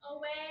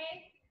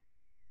 away.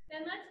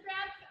 Then let's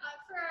grab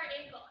up for our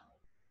ankle.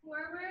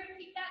 Forward,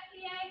 keep that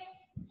plie.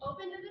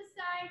 Open to the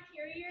side,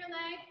 carry your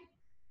leg.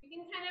 You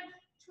can kind of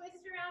twist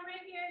around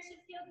right here. It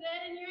should feel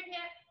good in your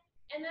hip.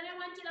 And then I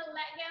want you to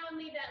let go and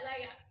leave that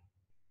leg up.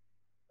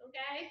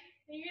 Okay?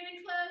 Then you're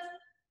gonna close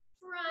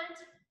front,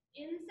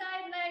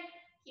 inside leg.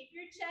 Keep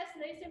your chest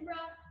nice and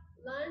broad.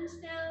 Lunge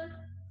down,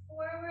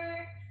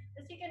 forward.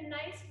 Let's take a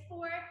nice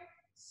fork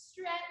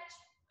stretch.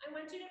 I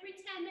want you to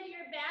pretend that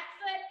your back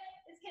foot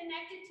is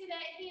connected to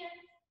that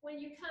hand. When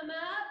you come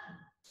up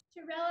to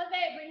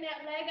releve, bring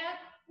that leg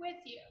up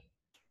with you.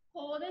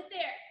 Hold it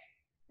there.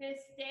 Gonna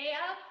stay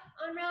up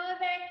on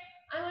releve.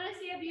 I want to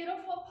see a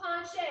beautiful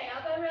penché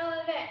up on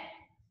releve.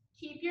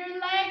 Keep your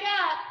leg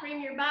up,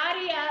 bring your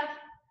body up,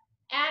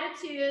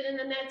 attitude, and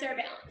then that's our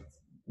balance.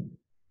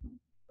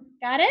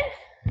 Got it?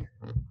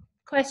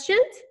 Questions?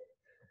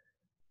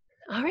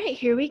 All right,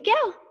 here we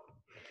go.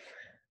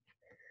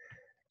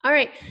 All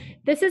right,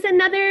 this is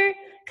another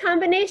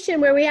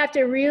combination where we have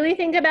to really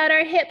think about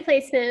our hip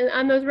placement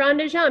on those rond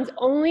de jambes.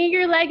 Only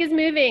your leg is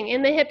moving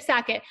in the hip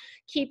socket.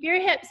 Keep your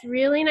hips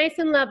really nice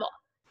and level.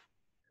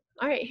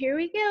 All right, here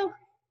we go.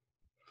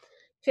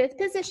 5th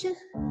position.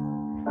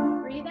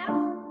 Breathe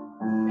out.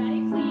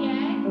 Ready,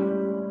 plie,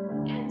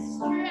 and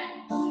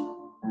stretch.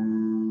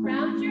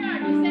 Round your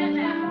arm. You said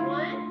that.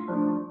 1,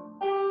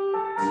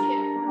 2.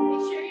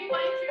 Make sure you're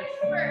going through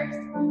first.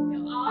 Go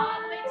all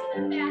the way to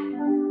the back.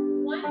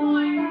 1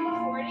 more.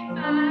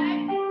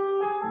 45.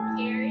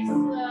 Carry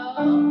slow.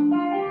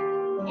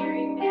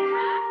 Carry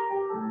back.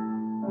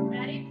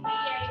 Ready,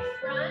 plie,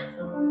 front.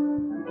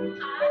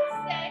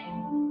 Passe.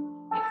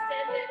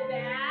 Extend it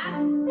back.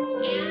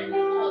 And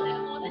hold it.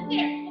 Hold it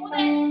there. Hold it.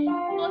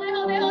 Hold it,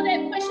 hold it, hold it.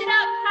 Push it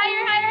up.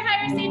 Higher, higher,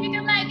 higher. See if you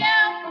can let go.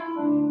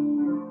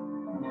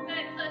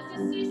 Good. Close to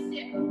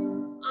Susu.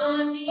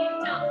 On the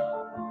top.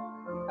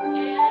 And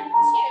 2.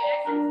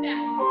 Exits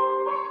back.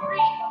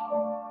 3.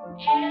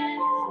 And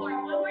 4.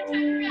 One more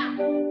time around.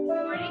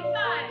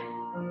 45.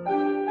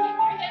 Keep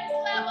your hips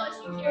level as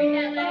you carry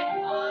that leg.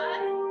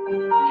 Pause.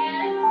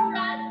 And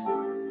front.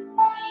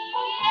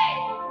 Plie.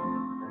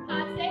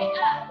 Passe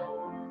up.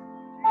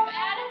 Through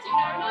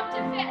attitude. Arm up to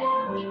fit.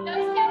 Keep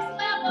those hips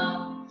level.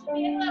 Should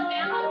be able to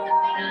balance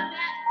something on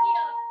that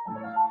heel.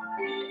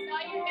 I saw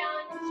your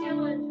balance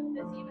challenge with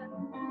this Eva.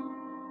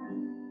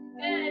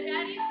 Good.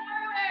 Ready?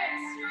 Forward.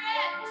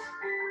 Stretch.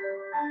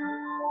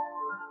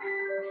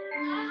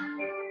 Up.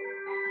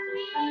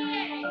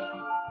 Plie.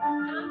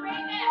 Come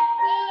right back.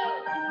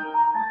 Good.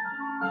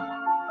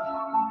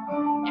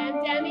 And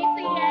demi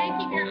plie.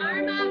 Keep your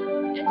arm up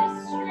and just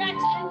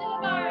stretch into the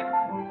bar.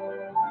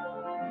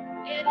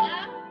 And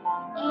up.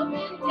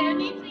 Open.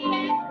 Demi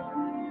plie.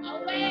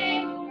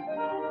 Away.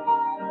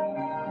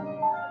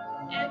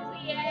 And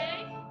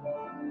plie.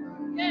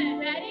 Good.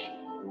 Ready?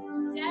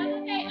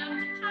 Développé up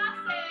to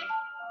passe.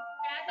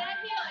 Grab that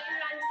heel.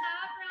 You're on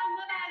top, round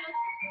the bottom.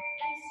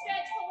 And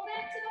stretch. Hold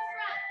it to the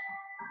front.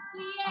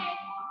 Plie.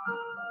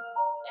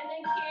 And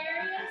then carry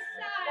it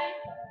aside.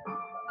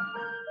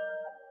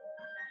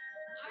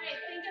 All right.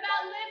 Think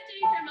about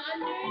lifting from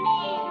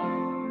underneath.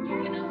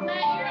 You're going to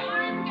let your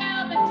arm go,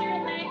 but your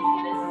leg's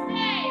going to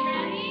stay.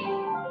 Ready?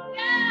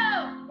 Go.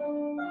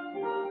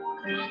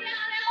 Hold it,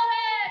 hold it, hold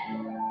it.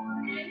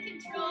 And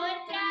control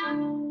it down.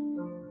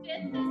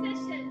 5th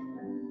position.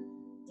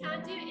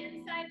 Tantu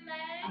inside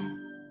leg.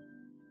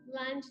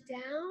 Lunge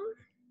down.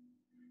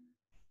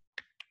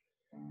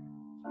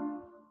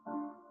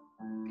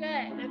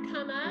 Good. Now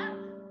come up.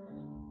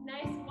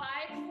 Nice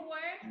wide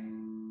fork.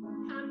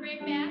 Come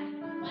right back.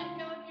 Let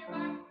go of your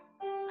bar.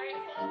 All right,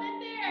 hold it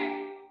there.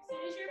 As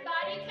soon as your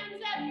body comes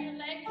up, your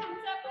leg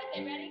comes up with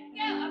it. Ready?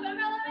 Go. Up and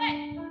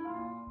releve.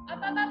 Up,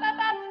 up, up, up,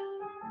 up.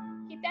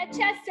 Keep that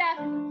chest up.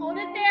 Hold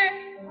it there.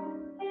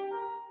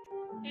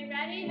 Okay,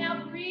 ready? Now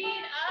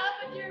breathe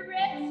up with your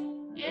wrists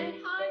and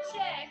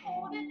penché.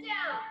 Hold it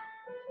down.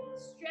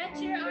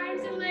 Stretch your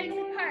arms and legs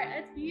apart.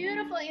 That's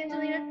beautiful,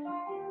 Angelina.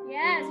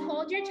 Yes,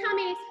 hold your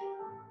tummies.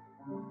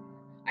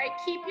 All right,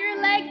 keep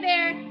your leg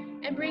there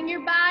and bring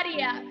your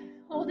body up.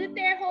 Hold it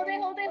there, hold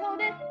it, hold it,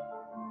 hold it.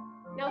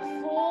 Now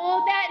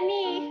fold that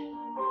knee.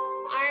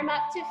 Arm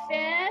up to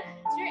 5th.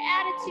 It's your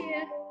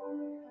attitude.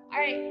 All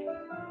right,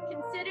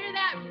 consider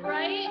that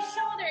right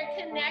shoulder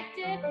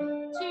connected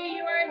to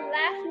your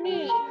left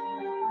knee.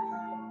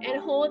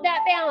 And hold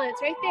that balance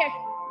right there.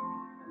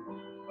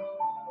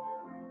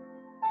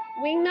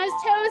 Wing those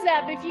toes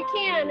up if you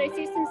can. I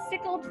see some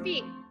sickled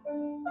feet.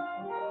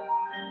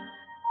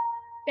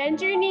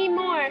 Bend your knee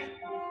more.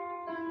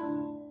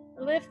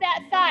 Lift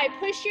that thigh.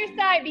 Push your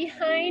thigh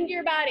behind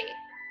your body.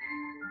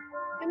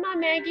 Come on,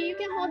 Maggie, you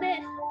can hold it.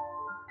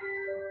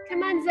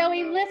 Come on,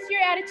 Zoe, lift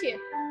your attitude.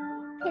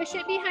 Push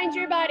it behind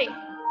your body.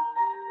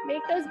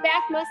 Make those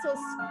back muscles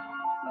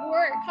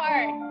work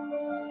hard.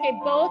 Okay,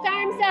 both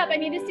arms up. I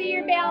need to see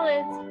your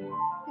balance.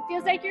 It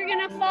feels like you're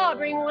gonna fall.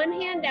 Bring one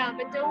hand down,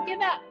 but don't give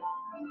up.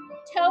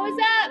 Toes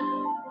up.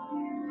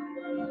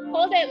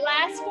 Hold it,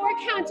 last 4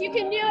 counts. You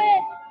can do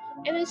it.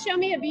 And then show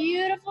me a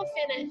beautiful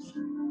finish.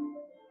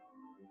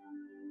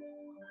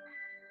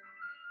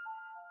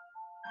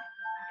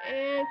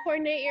 And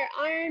coordinate your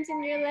arms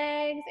and your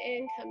legs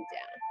and come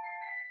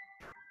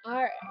down.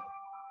 All right.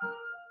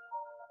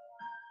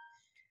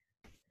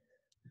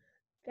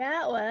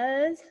 That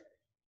was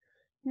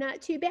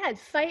not too bad.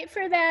 Fight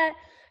for that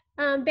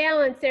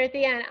balance there at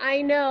the end.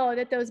 I know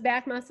that those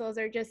back muscles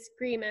are just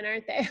screaming,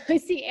 aren't they? I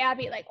see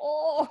Abby like,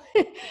 oh,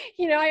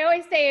 you know, I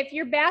always say if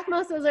your back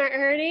muscles aren't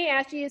hurting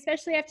after you,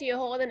 especially after you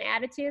hold an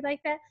attitude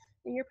like that,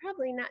 then you're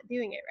probably not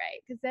doing it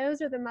right, because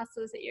those are the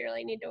muscles that you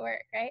really need to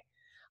work, right?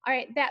 All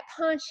right, that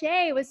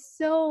penché was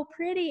so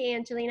pretty,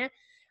 Angelina.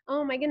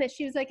 Oh my goodness,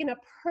 she was like in a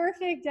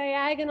perfect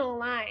diagonal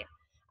line.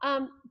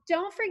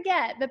 Don't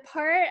forget the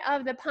part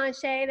of the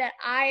penché that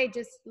I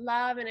just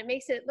love, and it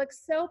makes it look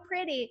so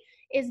pretty,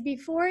 is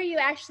before you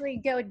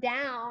actually go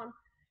down.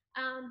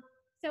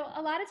 So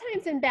a lot of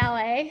times in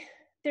ballet,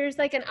 there's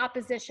like an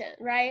opposition,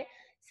 right?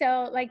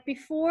 So like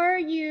before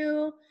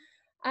you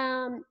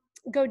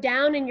go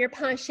down in your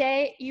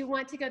penché, you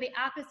want to go the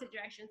opposite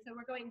direction. So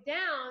we're going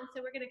down,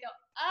 so we're gonna go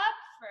up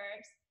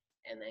first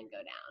and then go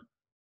down,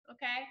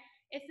 okay?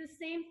 It's the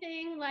same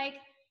thing like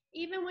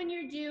even when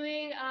you're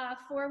doing a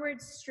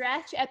forward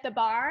stretch at the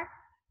bar.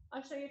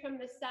 I'll show you from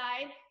the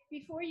side.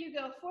 Before you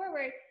go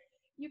forward,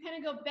 you kind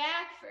of go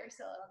back first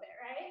a little bit,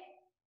 right?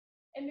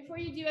 And before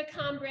you do a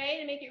cambray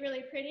to make it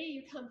really pretty,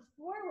 you come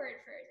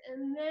forward first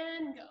and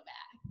then go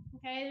back,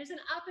 okay? There's an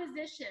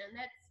opposition.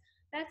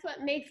 That's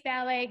what makes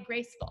ballet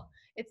graceful.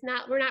 It's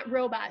not, we're not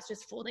robots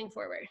just folding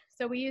forward.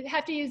 So we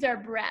have to use our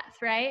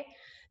breath, right?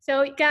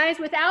 So guys,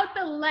 without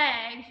the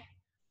leg,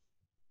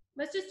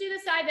 let's just do the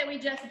side that we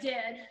just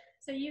did.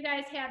 So you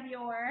guys have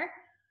your,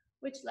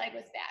 which leg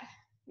was back?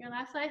 Your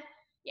left leg?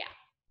 Yeah.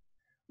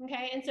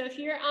 Okay, and so if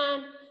you're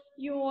on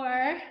your,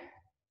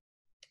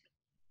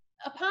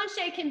 a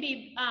penché can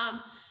be,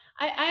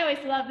 I always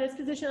love this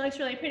position, it looks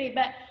really pretty,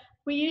 but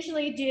we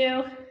usually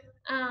do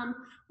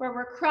where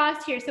we're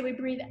crossed here, so we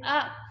breathe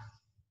up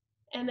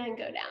and then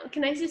go down.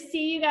 Can I just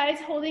see you guys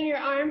holding your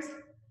arms?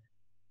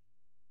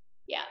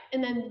 Yeah,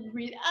 and then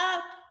breathe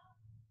up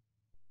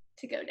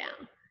to go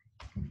down.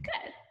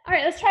 Good. All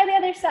right, let's try the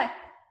other side.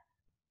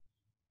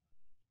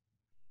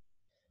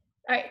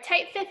 All right,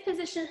 tight fifth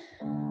position.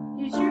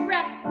 Use your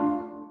breath.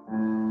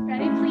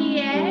 Ready, plie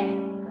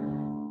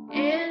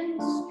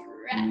and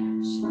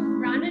stretch.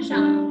 Rond de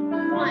jambe.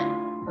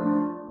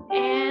 1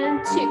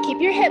 and 2.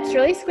 Keep your hips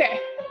really square.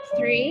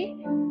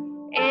 3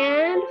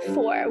 and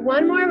 4.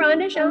 One more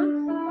rond de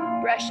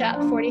jambe. Brush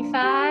up.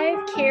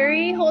 45.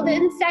 Carry. Hold it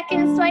in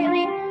second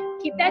slightly.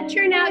 Keep that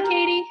turn out,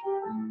 Katie.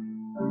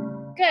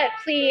 Good.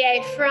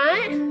 Plie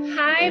front.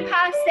 High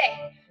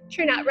passe.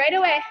 Turn out right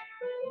away.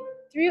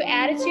 Through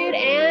attitude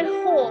and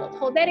hold.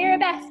 Hold that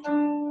arabesque.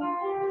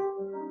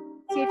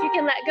 See if you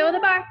can let go of the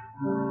bar.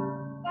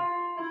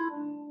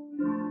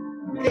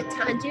 Good.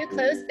 Tendu,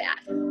 close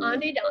back.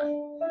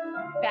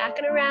 Ondidon. Back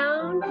and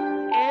around.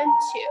 And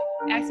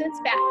 2. Accents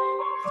back.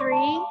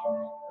 3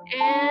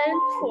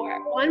 and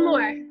 4. One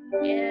more.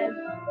 And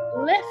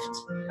lift.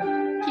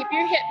 Keep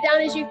your hip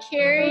down as you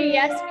carry.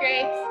 Yes,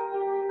 Grace.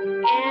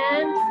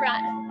 And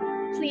front.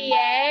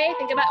 Plie.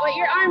 Think about what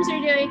your arms are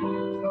doing.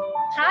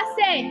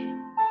 Passe.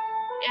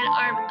 And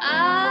arm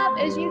up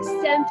as you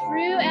extend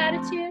through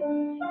attitude.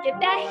 Get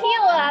that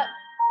heel up.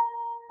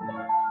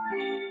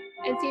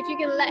 And see if you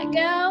can let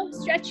go.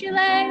 Stretch your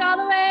leg all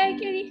the way,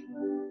 Katie.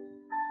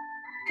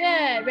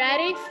 Good.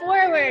 Ready?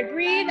 Forward.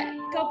 Breathe.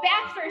 Go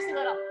back first a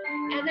little.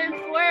 And then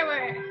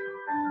forward.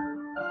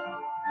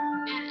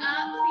 And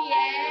up,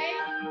 plie.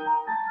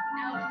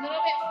 Now a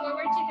little bit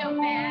forward to go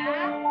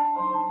back.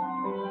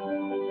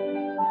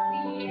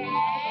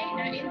 Plie.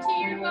 Now into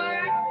your bar.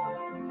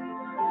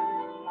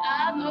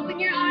 Up, open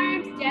your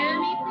arms,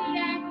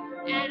 demi-plie,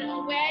 and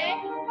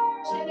away.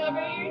 Chin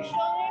over your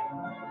shoulder.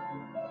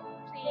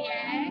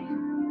 Plie.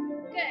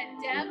 Good.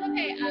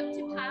 Développé up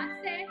to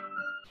passe.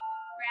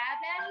 Grab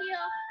that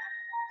heel.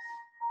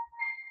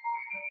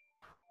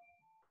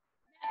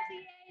 That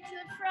plie to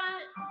the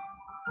front.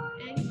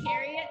 And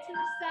carry it to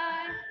the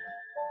side.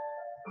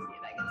 Let's see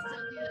if I can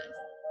still do this.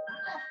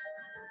 Oh.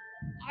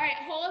 All right,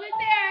 hold it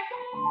there.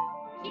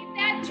 Keep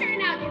that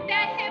turn out. Get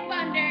that hip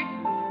under.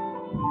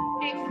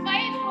 Okay,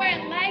 fight for it.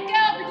 Let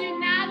go, but do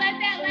not let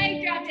that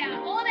leg drop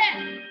down. Hold it.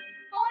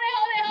 Hold it,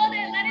 hold it, hold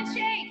it. Let it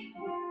shake.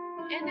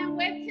 And then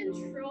with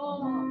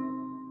control.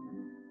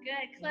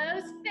 Good.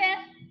 Close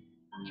fifth.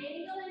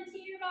 Angle into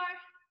your bar.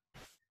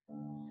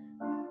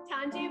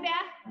 Tendu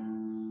back.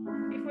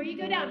 Before you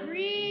go down,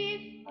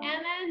 breathe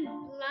and then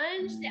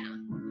lunge down.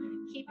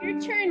 Keep your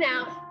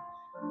turnout.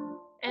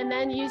 And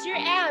then use your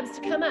abs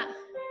to come up.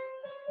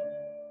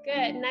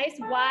 Good, nice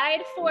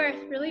wide fourth.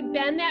 Really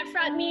bend that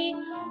front knee.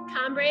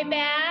 Cambrai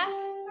back.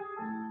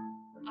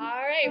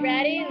 All right,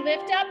 ready?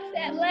 Lift up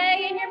that leg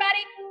in your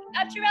body.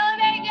 Up to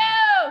releve,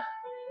 go.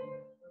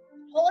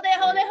 Hold it,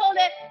 hold it, hold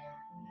it.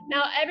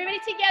 Now everybody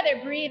together,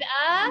 breathe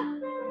up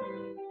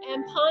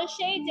and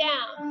penché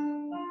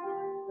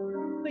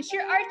down. Push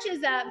your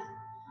arches up.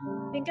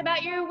 Think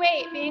about your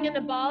weight being in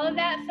the ball of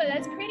that foot.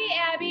 That's pretty,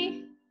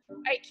 Abby.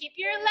 All right, keep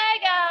your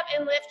leg up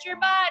and lift your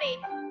body.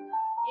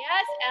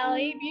 Yes,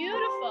 Ellie,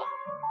 beautiful.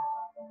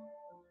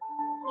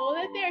 Hold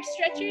it there,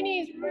 stretch your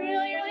knees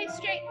really, really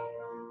straight.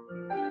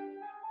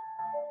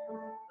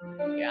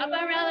 You're up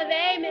on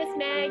releve, Miss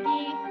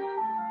Maggie.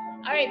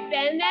 All right,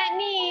 bend that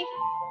knee.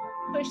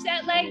 Push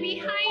that leg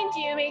behind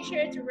you. Make sure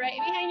it's right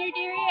behind your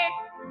derriere.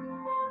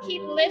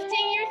 Keep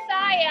lifting your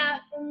thigh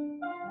up.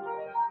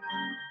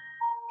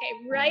 Okay,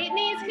 right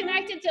knee is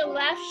connected to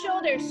left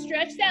shoulder.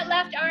 Stretch that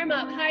left arm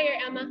up higher,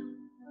 Emma.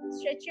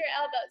 Stretch your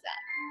elbows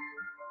up.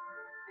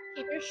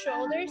 Keep your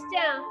shoulders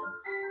down.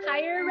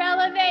 Higher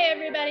releve,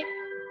 everybody.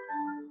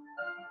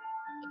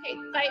 Okay,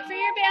 fight for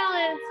your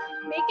balance.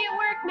 Make it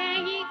work,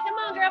 Maggie. Come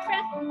on,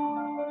 girlfriend.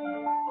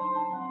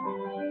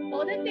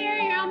 Hold it there,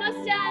 you're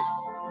almost done.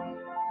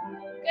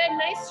 Good,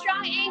 nice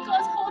strong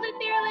ankles. Hold it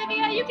there,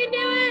 Olivia, you can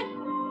do it.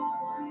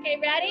 Okay,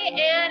 ready?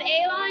 And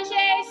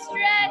allongé,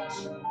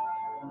 stretch.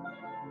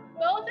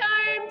 Both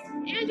arms,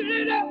 and finish.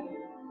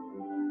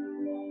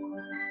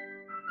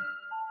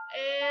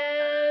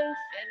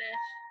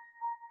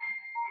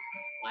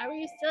 Why were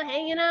you still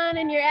hanging on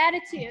in your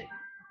attitude?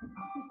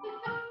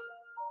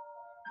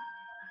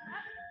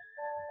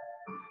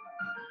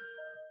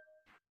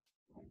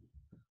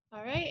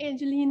 All right,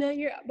 Angelina,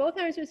 both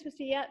arms are supposed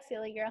to be up,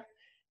 silly girl.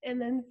 And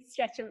then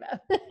stretch them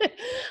both.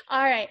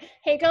 All right,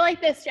 hey, go like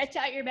this, stretch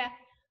out your back.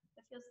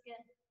 That feels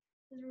good.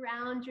 Just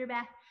round your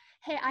back.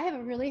 Hey, I have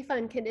a really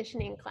fun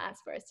conditioning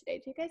class for us today.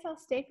 Do you guys all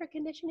stay for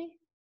conditioning?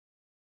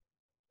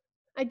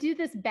 I do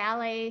this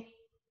ballet,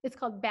 it's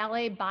called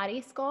ballet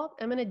body sculpt.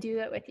 I'm gonna do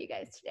it with you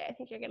guys today. I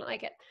think you're gonna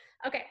like it.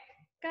 Okay,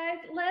 guys,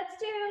 let's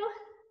do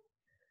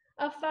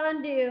a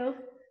fondue.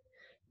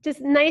 Just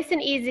nice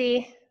and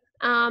easy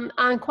on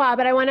quad,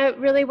 but I wanna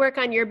really work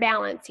on your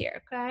balance here,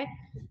 okay?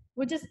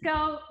 We'll just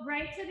go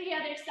right to the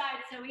other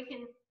side so we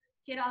can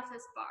get off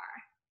this bar.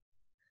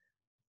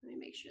 Let me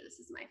make sure this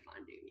is my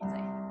fondue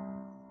music.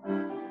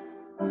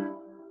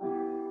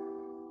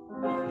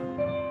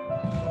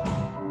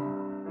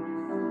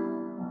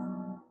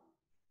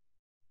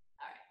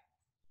 All right,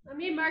 let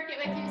me mark it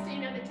with you so you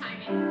know the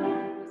timing.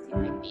 You see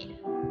my feet.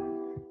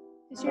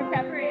 This is your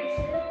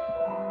preparation.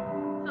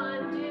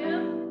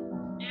 Fondue.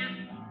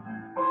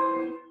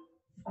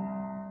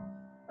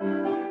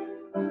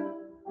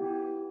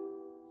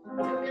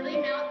 So really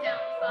melt down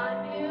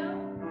fondue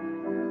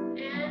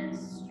and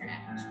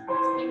stretch.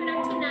 Just keep it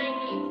up to 90.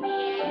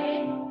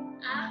 Plie,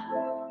 up,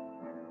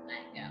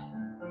 let go.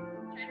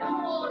 Try to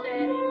hold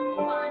it.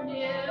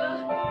 Fondue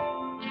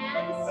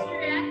and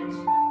stretch.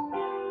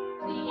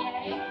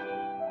 Plie,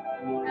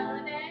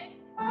 releve,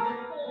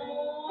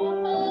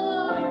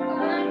 hold,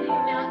 fondue,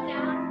 melt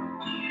down,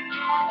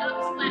 and up,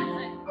 flat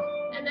foot.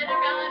 And then a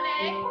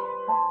releve,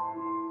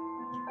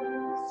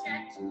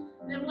 stretch.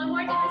 Then one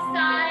more to the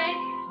side,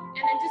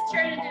 and then just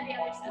turn it to the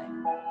other side.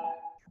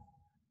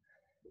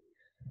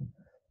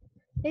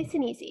 Nice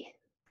and easy,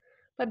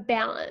 but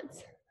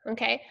balance,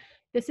 okay?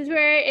 This is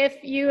where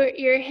if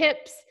your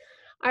hips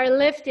are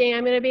lifting,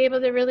 I'm gonna be able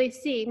to really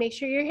see. Make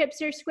sure your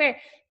hips are square.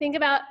 Think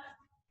about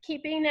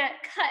keeping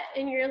that cut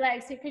in your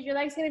legs because your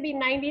leg's gonna be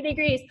 90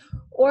 degrees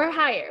or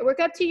higher. Work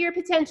up to your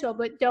potential,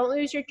 but don't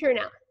lose your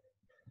turnout.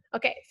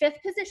 Okay,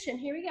 fifth position,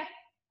 here we go.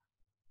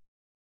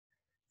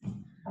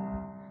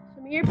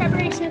 Show me your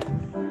preparation.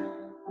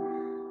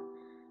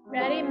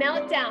 Ready,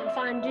 melt down,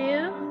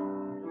 fondue,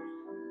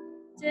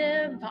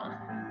 devant.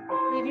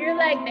 Leave your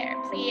leg there,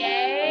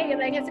 plie, your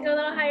leg has to go a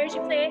little higher as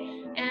you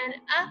plie, and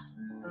up,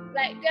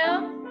 let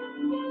go,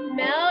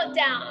 melt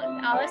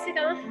down, à la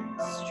seconde,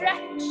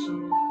 stretch.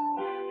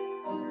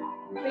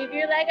 Leave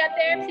your leg up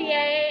there,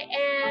 plie,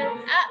 and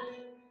up,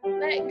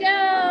 let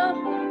go,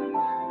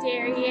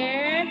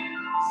 derriere,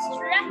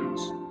 stretch,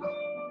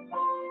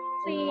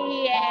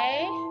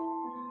 plie,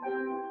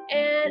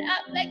 and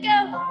up, let go.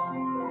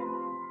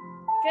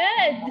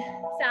 Good,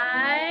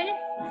 side.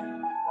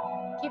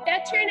 Keep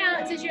that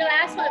turnout. This is your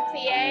last one.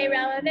 Plie,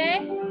 releve,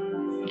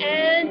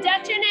 and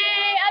détourné.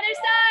 Other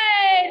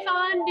side.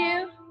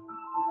 Fondue,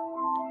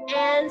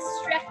 and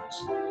stretch.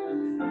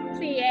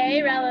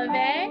 Plie,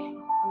 releve.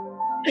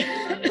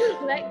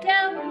 Let go.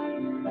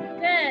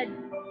 Good.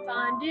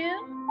 Fondue.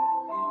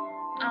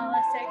 À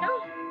la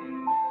seconde.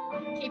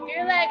 Keep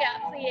your leg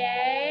up.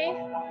 Plie.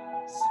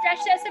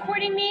 Stretch that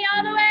supporting knee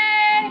all the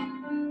way.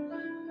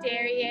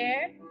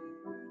 Derriere.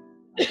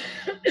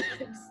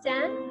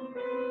 Extend.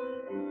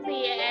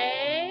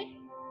 Plie,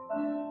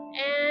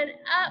 and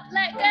up,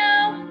 let go.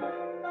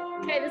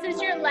 Okay, this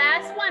is your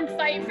last one.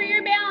 Fight for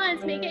your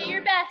balance, make it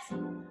your best.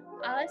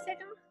 À la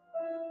seconde.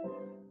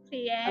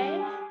 Plie,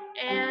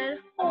 and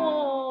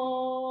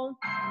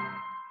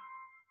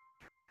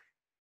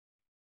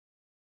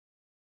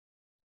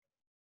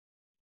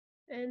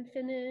and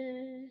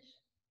finish.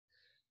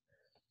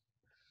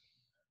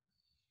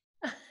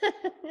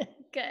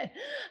 Good.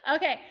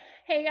 Okay.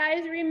 Hey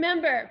guys,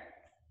 remember,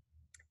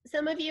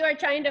 some of you are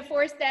trying to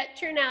force that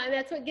turnout, and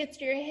that's what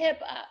gets your hip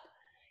up.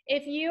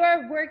 If you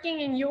are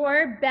working in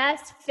your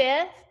best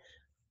fifth,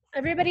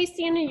 everybody's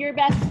seeing your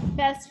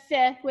best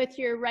fifth with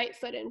your right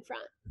foot in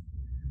front.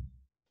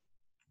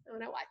 I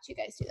want to watch you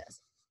guys do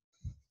this.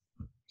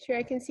 Sure,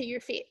 I can see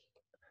your feet.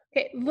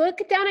 Okay,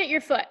 look down at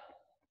your foot.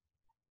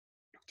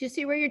 Do you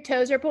see where your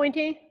toes are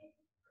pointing?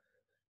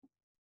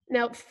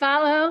 Now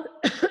follow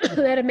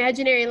that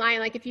imaginary line,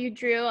 like if you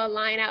drew a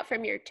line out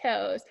from your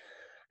toes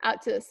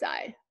out to the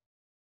side.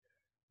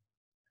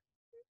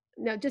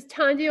 No, just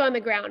tendu on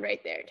the ground right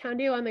there.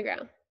 Tendu on the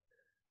ground.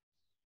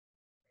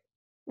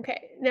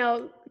 Okay,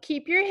 now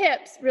keep your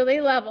hips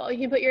really level. You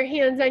can put your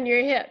hands on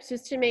your hips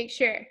just to make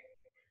sure.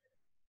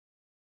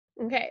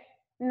 Okay,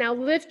 now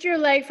lift your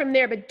leg from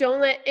there, but don't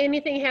let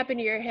anything happen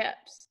to your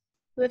hips.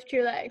 Lift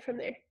your leg from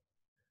there.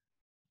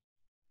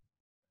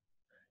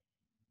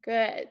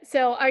 Good.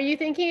 So are you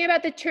thinking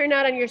about the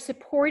turnout on your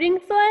supporting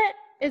foot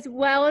as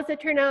well as the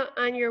turnout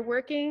on your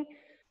working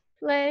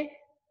leg?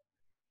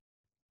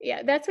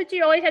 Yeah, that's what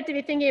you always have to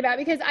be thinking about,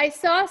 because I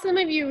saw some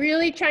of you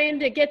really trying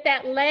to get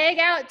that leg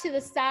out to the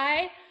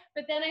side,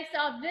 but then I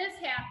saw this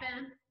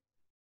happen.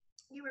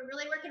 You were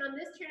really working on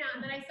this turnout,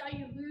 and then I saw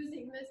you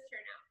losing this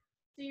turnout.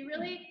 So you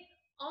really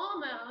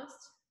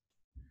almost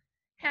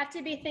have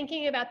to be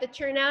thinking about the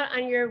turnout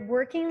on your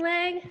working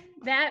leg,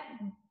 that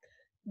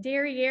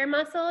derriere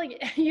muscle.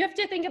 You have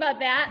to think about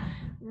that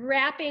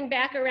wrapping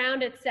back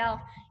around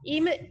itself,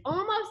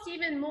 almost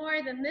even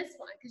more than this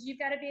one, because you've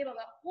got to be able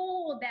to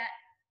hold that.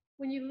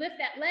 When you lift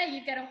that leg,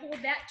 you've got to hold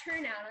that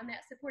turnout on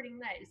that supporting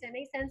leg. Does that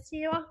make sense to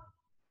you all?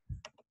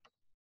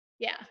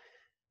 Yeah.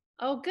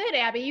 Oh, good,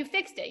 Abby. You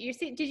fixed it. You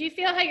see? Did you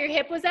feel how your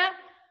hip was up?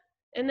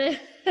 And then,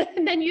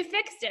 and then you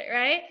fixed it,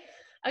 right?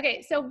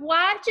 Okay, so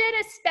watch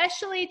it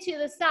especially to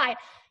the side.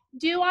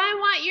 Do I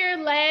want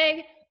your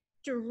leg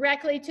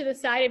directly to the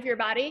side of your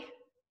body?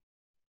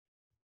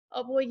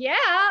 Oh, well,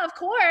 yeah, of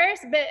course.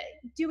 But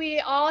do we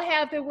all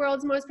have the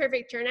world's most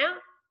perfect turnout?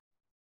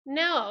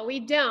 No, we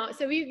don't.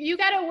 So you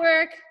got to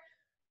work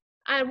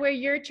on where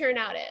your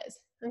turnout is.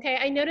 Okay,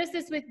 I noticed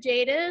this with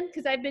Jaden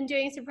because I've been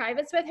doing some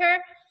privates with her.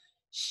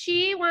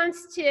 She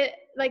wants to,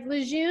 like,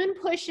 Lejeune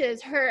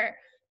pushes her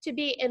to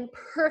be in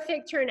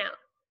perfect turnout.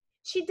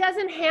 She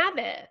doesn't have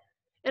it,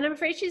 and I'm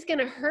afraid she's going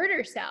to hurt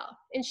herself.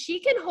 And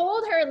she can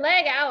hold her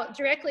leg out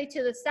directly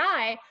to the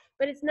side,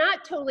 but it's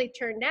not totally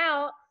turned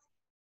out,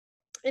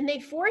 and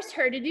they force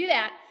her to do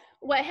that.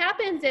 What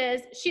happens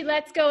is she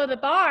lets go of the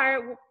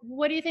bar.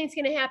 What do you think is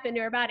going to happen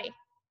to her body?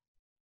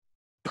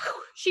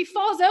 She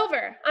falls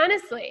over,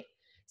 honestly.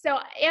 So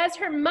as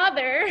her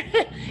mother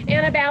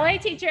and a ballet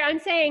teacher, I'm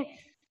saying,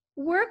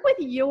 work with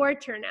your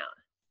turnout.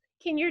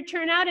 Can your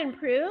turnout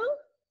improve?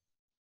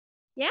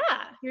 Yeah,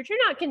 your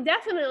turnout can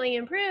definitely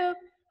improve.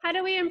 How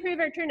do we improve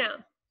our turnout?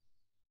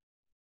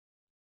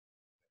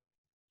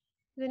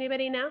 Does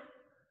anybody know?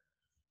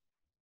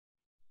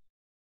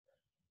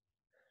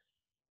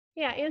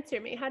 Yeah, answer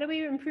me. How do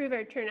we improve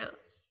our turnout?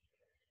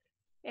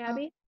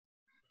 Abby?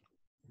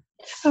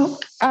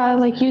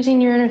 Like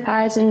using your inner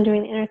thighs and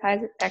doing inner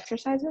thighs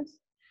exercises?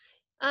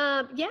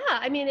 Yeah,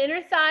 I mean,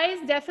 inner thighs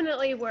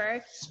definitely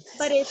work,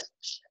 but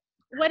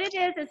what it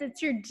is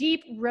it's your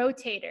deep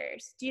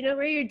rotators. Do you know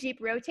where your deep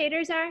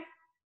rotators are?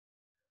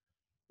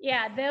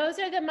 Yeah, those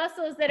are the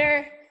muscles that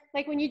are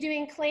like when you're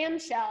doing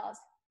clamshells.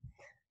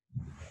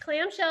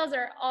 Clamshells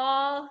are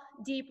all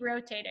deep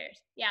rotators.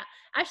 Yeah,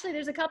 actually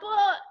there's a couple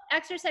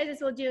exercises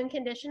we'll do in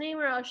conditioning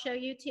where I'll show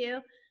you too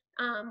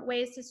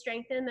ways to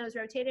strengthen those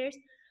rotators.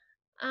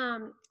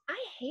 I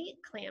hate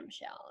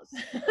clamshells.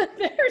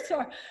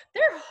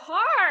 They're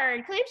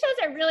hard.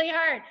 Clamshells are really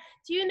hard.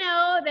 Do you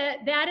know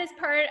that that is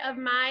part of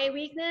my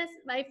weakness?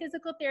 My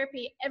physical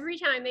therapy, every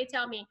time they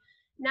tell me,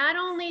 not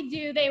only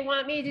do they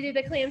want me to do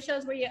the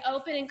clamshells where you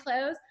open and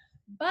close,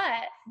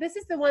 but this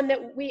is the one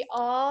that we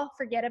all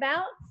forget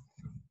about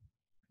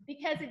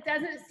because it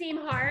doesn't seem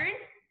hard.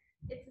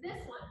 It's this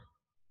one.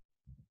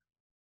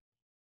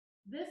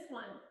 This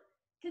one.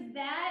 Because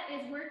that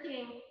is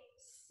working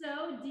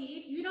so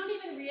deep, you don't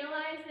even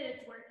realize that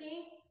it's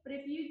working, but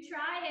if you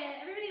try it,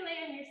 everybody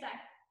lay on your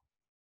side.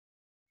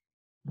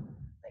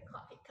 My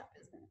coffee cup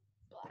is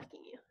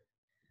blocking you.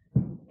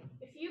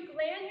 If you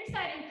lay on your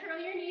side and curl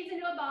your knees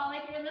into a ball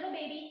like you're a little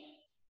baby,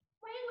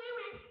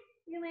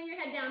 you lay your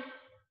head down.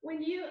 When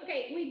we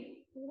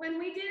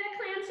do the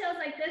clamshells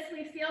like this,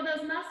 we feel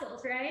those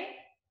muscles, right?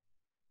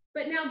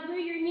 But now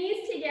glue your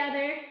knees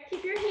together,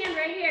 keep your hand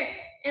right here,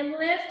 and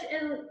lift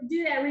and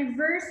do that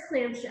reverse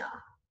clamshell.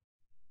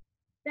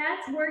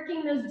 That's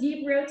working those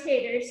deep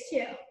rotators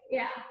too,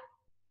 yeah.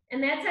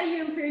 And that's how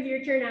you improve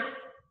your turnout.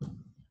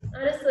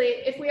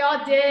 Honestly, if we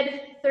all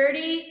did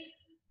 30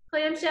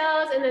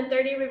 clamshells and then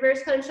 30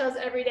 reverse clamshells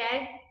every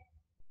day,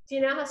 do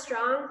you know how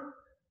strong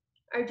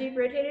our deep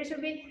rotators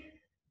would be?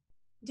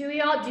 Do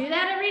we all do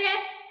that every day?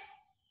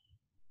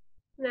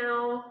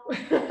 No.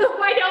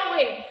 Why don't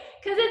we?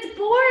 Because it's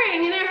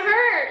boring and it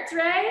hurts,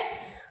 right?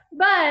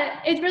 but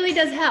it really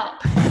does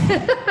help.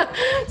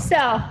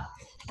 So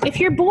if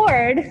you're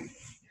bored,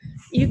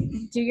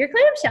 you do your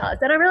clamshells.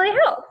 That'll really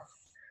help.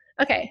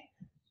 Okay,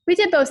 we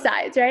did both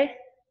sides, right?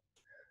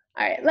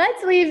 All right,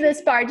 let's leave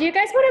this bar. Do you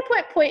guys want to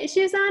put point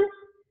shoes on?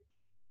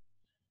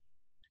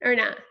 Or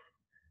not?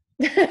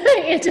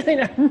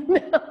 Angelina,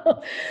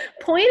 no.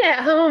 Point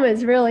at home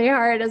is really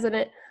hard, isn't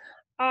it?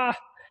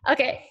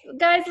 Okay,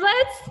 guys,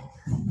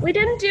 we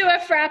didn't do a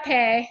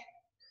frappe.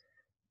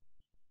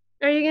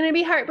 Are you gonna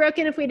be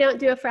heartbroken if we don't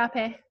do a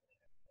frappe?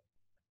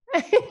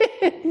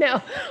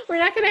 No, we're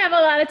not gonna have a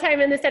lot of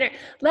time in the center.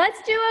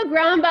 Let's do a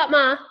grand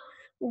battement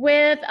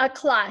with a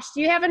cloche.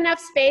 Do you have enough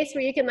space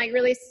where you can like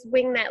really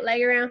swing that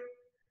leg around?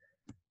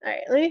 All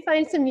right, let me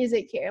find some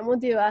music here and we'll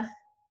do a.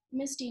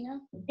 Miss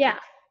Dina, Yeah.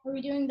 are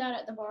we doing that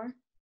at the bar?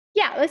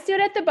 Yeah, let's do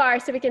it at the bar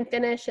so we can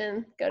finish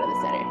and go to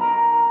the center.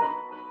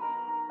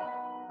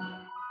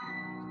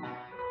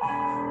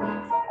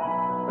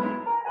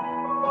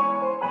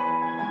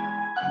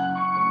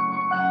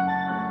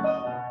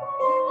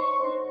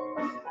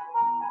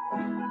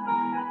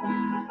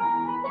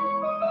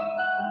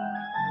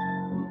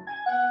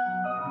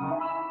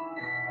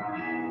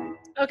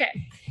 Okay,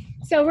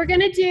 so we're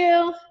gonna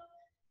do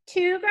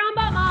 2 grand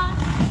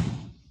battements.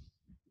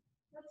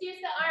 Let's use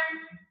the arm.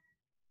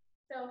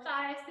 So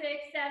 5,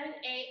 6, 7,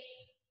 8.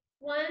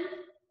 1,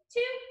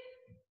 2,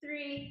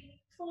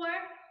 3, 4,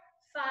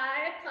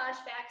 5.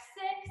 Cloche back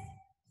 6,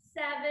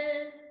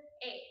 7,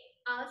 8.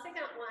 Let's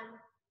count 1,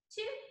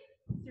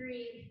 2,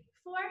 3,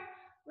 4.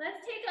 Let's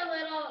take a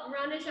little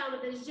rond-de-jambe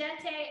with a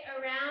jeté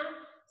around.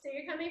 So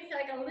you're coming for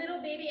like a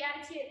little baby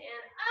attitude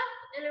and up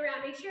and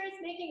around. Make sure it's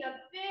making a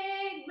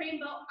big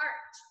rainbow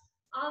arch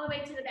all the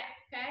way to the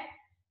back, okay?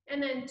 And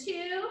then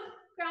 2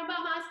 grand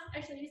battements.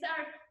 Actually, use the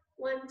arm.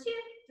 1, 2,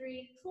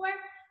 3, 4.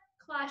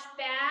 Cloche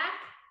back,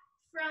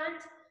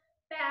 front,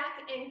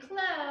 back, and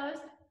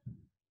close.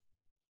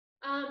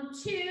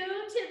 2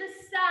 to the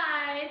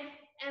side,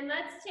 and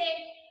let's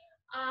take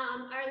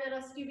our little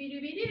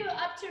Scooby-Dooby-Doo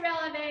up to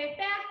releve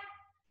back,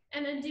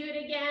 and then do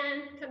it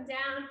again. Come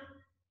down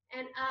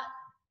and up,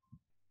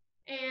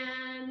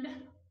 and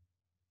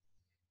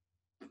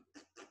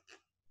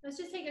let's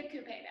just take a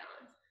coupe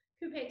balance.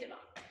 Coupe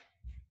devant.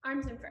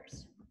 Arms in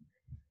first.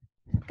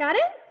 Got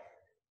it?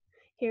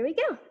 Here we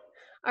go.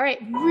 All right,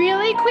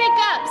 really quick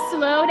up,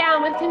 slow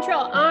down with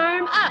control.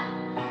 Arm up,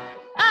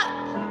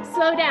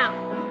 slow down,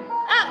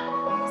 up,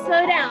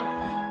 slow down.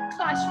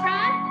 Cloche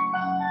front,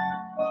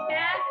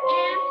 back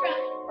and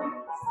front.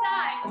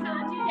 Side,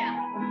 tendu down.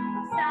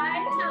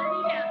 Side,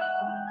 tendu down.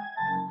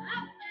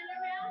 Up and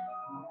around,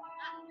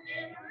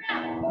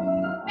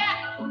 back,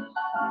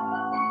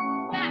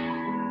 back,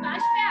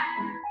 cloche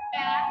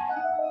back,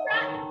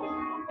 front,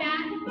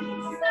 back,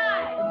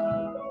 side.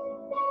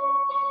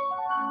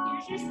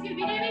 Here's your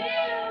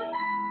Scooby-Dooby-Doo.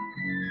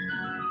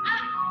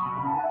 Up.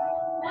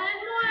 One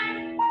more.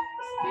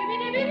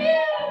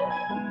 Scooby-Dooby-Doo.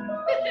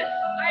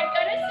 All right,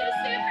 go to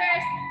Susu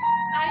first.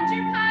 Find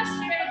your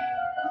posture.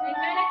 Then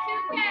go to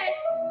coupe.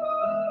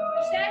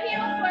 Push that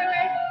heel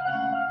forward.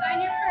 Find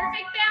your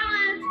perfect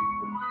balance.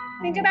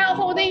 Think about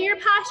holding your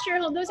posture.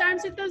 Hold those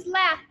arms with those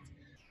lats.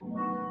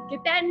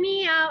 Get that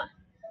knee out.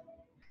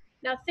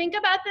 Now think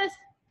about this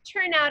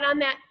turnout on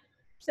that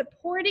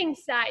supporting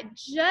side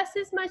just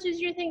as much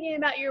as you're thinking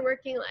about your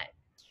working leg.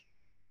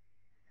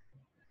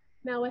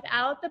 Now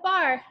without the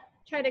bar,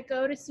 try to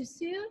go to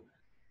Susu.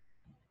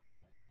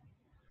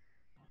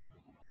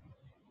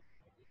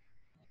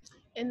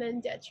 And then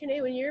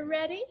détourné when you're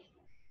ready.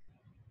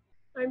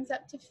 Arms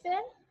up to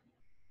fin.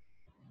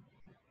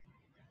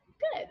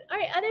 Good. All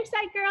right, other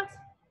side, girls.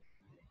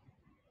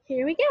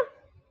 Here we go.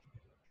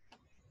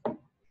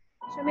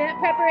 Show me that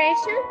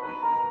preparation.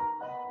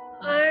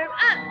 Arm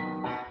up.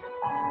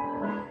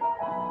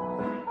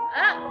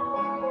 Up.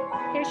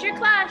 Here's your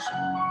cloche.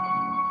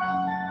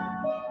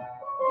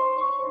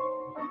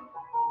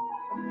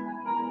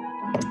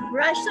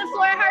 Rush the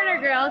floor harder,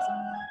 girls.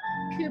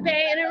 Coupe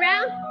and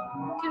around.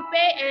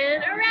 Coupe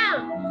and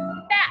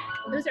around. Back.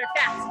 Those are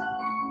fast.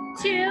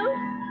 2.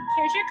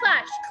 Here's your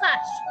cloche.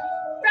 Cloche.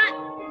 Front.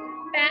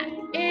 Back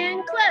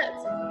and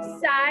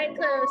close. Side,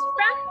 close,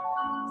 front.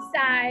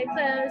 Side,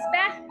 close,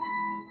 back.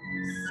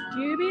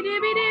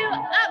 Scooby-Dooby-Doo.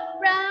 Up,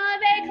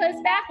 releve,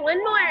 close back. One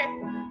more.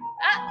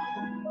 Up.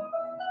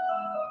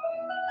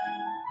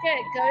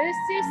 Good. Go to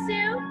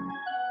Susu.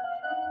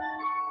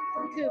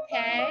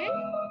 Coupe.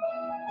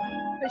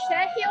 Push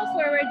that heel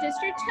forward.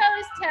 Just your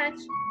toes touch.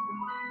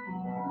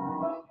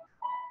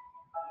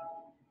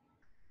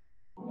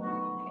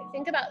 Okay,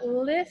 think about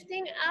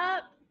lifting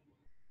up,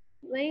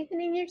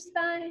 lengthening your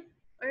spine.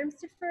 Arms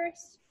to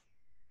first.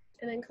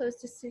 And then close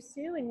to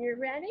Susu when you're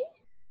ready.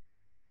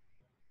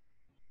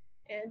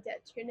 And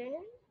détourné.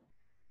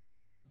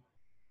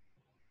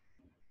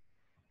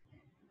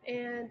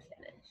 And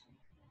finish.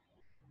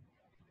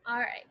 All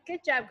right,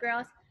 good job,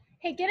 girls.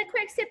 Hey, get a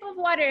quick sip of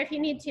water if you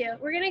need to.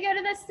 We're gonna go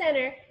to the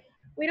center.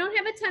 We don't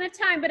have a ton of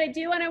time, but I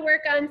do wanna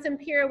work on some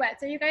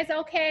pirouettes. Are you guys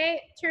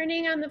okay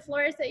turning on the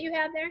floors that you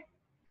have there?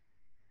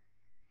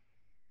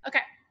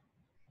 Okay.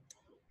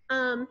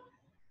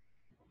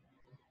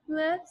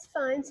 let's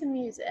find some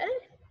music.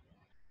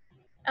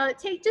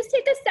 Just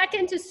take a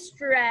second to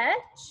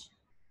stretch,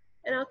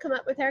 and I'll come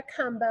up with our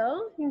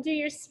combo. You can do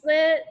your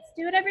splits,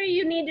 do whatever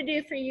you need to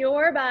do for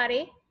your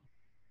body,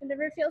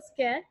 whatever feels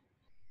good.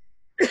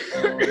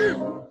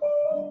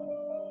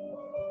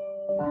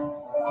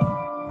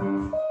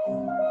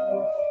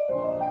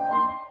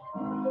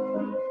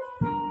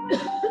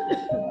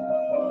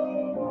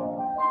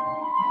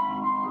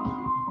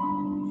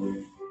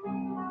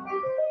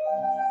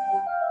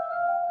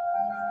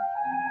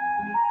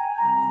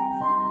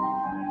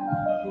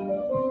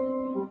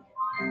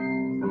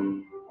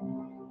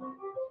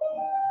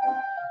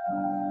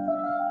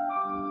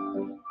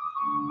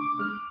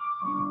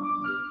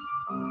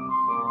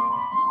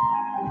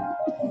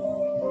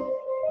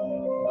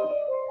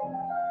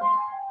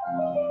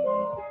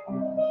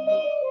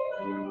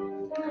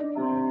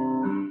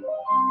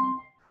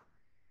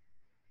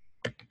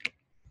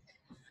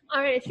 All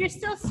right, if you're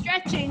still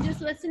stretching,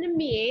 just listen to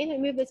me. Let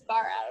me move this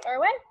bar out of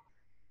our way.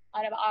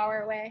 Out of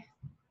our way.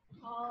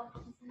 Oh,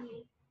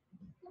 me.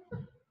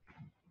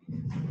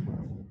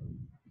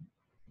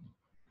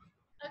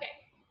 Okay,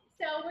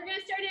 so we're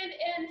gonna start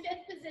in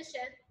fifth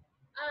position.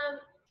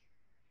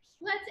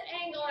 Let's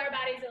angle our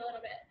bodies a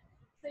little bit.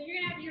 So you're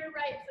gonna have your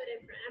right foot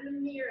in front. I'm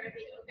gonna mirror of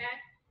you, okay?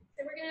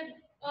 So we're gonna,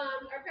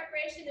 our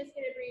preparation is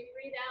gonna be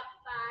breathe out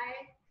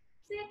 5,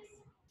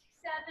 6,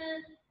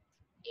 7,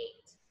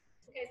 8.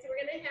 Okay, so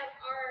we're gonna have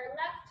our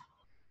left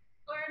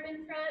arm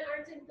in front,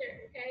 arms in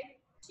third, okay?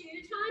 2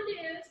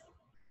 tendus,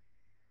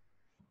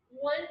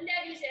 1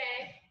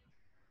 dégagé,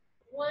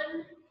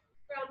 1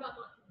 grand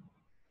battement.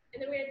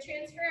 And then we're gonna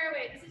transfer our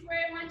weight. This is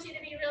where I want you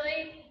to be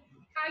really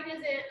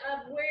cognizant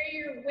of where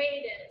your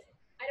weight is.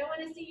 I don't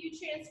want to see you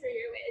transfer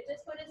your weight. I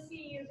just want to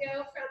see you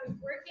go from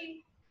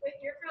working with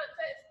your front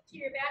foot to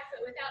your back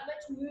foot without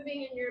much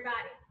moving in your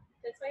body.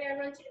 That's why I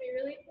want you to be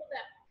really pulled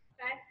up,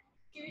 okay?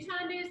 2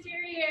 tendus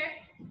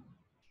derrière,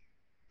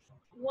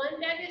 1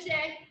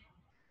 dégagé.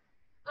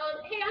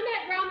 Hey, on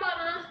that grand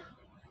battement,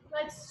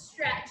 let's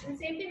stretch. And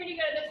same thing when you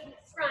go to the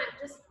front,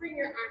 just bring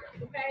your arm up,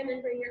 okay? And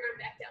then bring your arm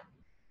back down.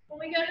 When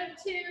we go to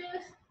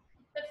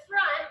the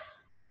front,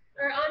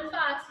 or en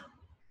face,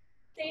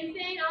 same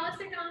thing, à la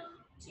seconde.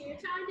 2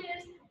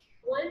 tendus,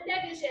 1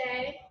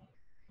 dégagé,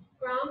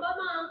 grand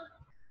battement,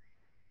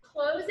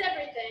 close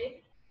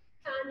everything,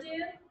 tendu,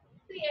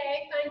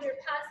 plié, find your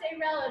passé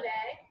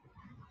relevé,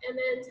 and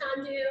then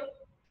tendu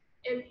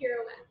and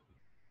pirouette.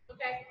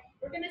 Okay,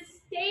 we're gonna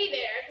stay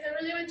there because I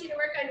really want you to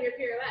work on your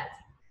pirouettes.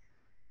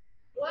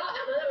 Well,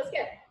 Emma, that was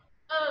good.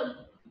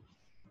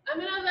 I'm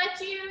gonna let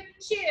you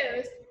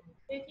choose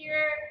if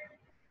you're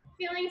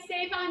feeling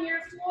safe on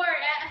your floor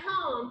at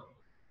home.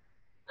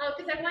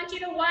 Because I want you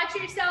to watch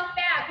yourself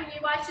back when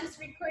you watch this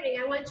recording.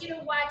 I want you to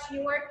watch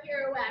your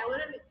pirouette. I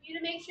want you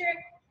to make sure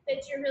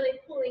that you're really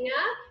pulling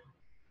up,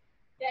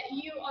 that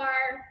you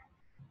are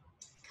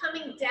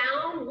coming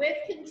down with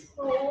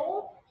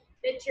control,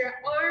 that your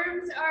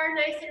arms are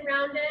nice and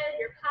rounded,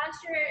 your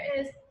posture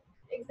is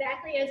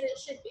exactly as it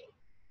should be,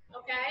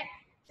 okay?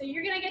 So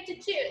you're gonna get to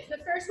choose.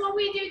 The first one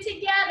we do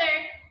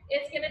together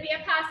is gonna be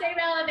a passé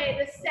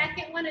relevé. The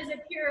second one is a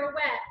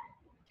pirouette.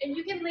 And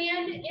you can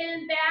land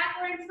in back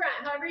or in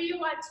front, however you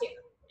want to.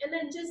 And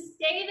then just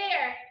stay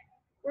there.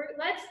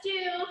 Let's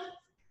do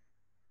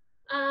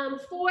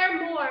 4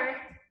 more,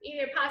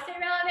 either passé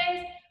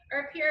relevés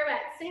or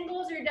pirouettes,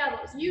 singles or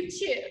doubles. You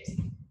choose.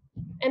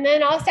 And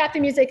then I'll stop the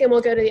music and we'll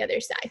go to the other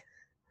side.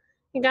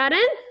 You got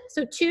it?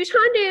 So 2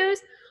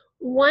 tendus,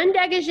 1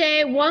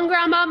 dégagé, 1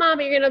 grand battement,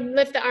 but you're gonna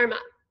lift the arm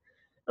up.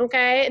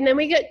 Okay, and then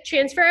we get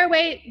transfer our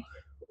weight,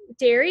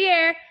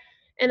 derrière,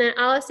 and then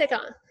à la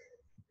seconde.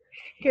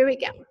 Here we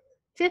go.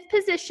 5th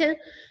position,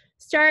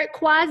 start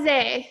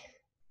croisé.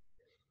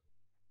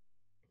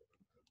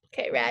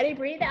 Okay, ready?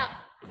 Breathe out.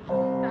 5,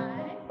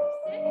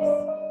 6,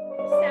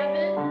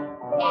 7,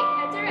 8.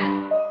 Heads are up.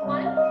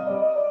 1,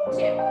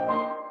 2,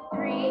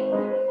 3,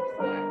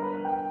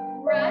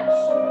 4. Rush.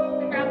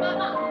 The grand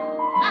battement.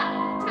 Up.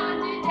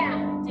 Tendu down.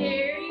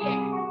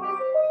 Derrière.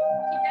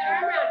 Keep that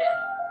arm rounded.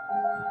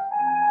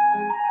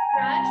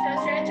 Rush. Now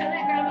stretch on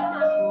that grand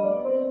battement.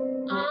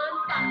 En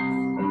face.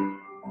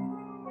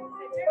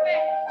 Heads are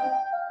away.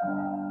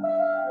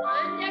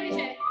 1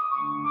 dégagé.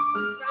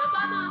 Grand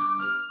battement.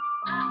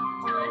 Up,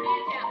 tendu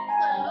down,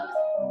 close,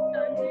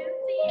 tendu,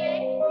 plié,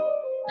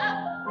 up,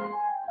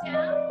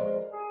 down,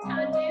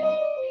 tendu,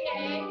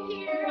 plié,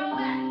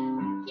 pirouette.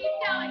 Keep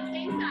going,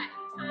 same side.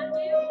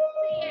 Tendu,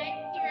 plié,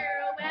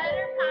 pirouette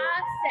or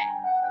passé.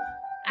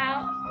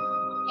 Out,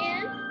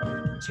 in,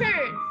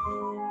 turn.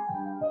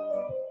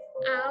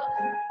 Out,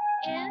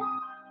 in,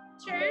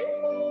 turn.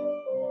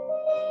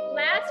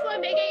 Last one,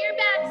 make it your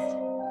best.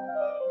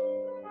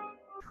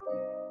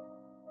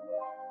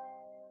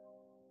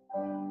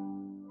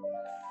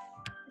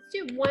 Let's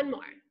do one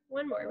more.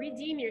 One more.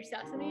 Redeem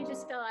yourself. Some of you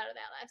just fell out of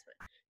that last one.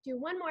 Do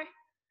one more.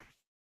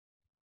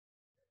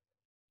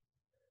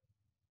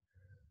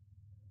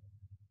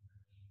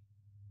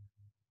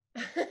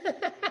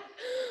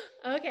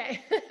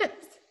 Okay.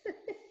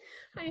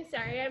 I'm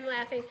sorry, I'm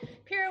laughing.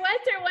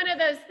 Pirouettes are one of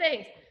those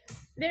things.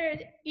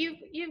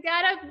 you've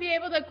got to be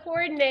able to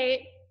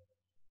coordinate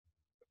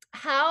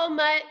how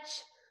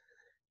much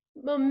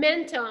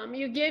momentum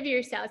you give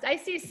yourselves. I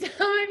see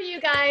some of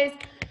you guys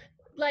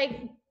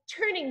like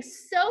turning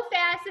so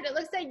fast that it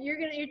looks like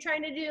you're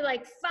trying to do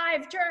like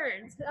 5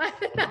 turns.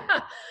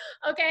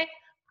 Okay,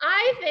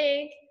 I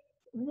think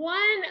one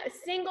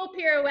single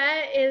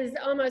pirouette is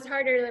almost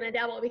harder than a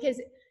double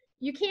because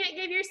you can't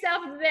give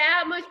yourself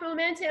that much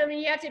momentum and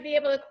you have to be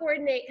able to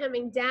coordinate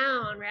coming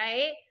down,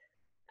 right?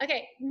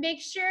 Okay, make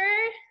sure,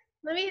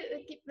 let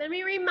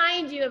me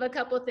remind you of a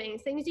couple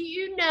things that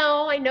you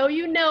know. I know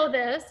you know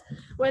this,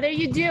 whether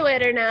you do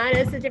it or not,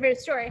 it's a different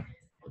story.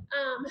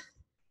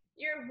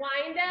 Your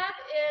wind up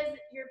is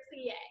your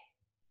plie.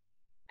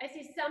 I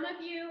see some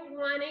of you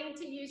wanting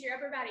to use your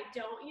upper body.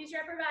 Don't use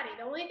your upper body.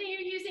 The only thing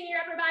you're using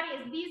your upper body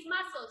is these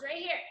muscles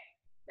right here.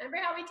 Remember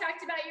how we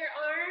talked about your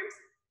arms?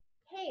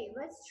 Hey,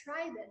 let's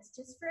try this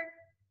just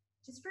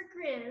for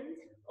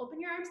grins. Open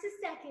your arms a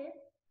second.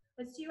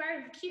 Let's do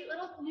our cute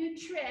little new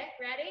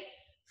trick. Ready?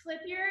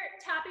 Flip your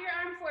top of your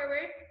arm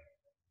forward.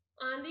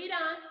 On the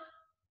on.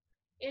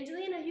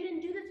 Angelina, you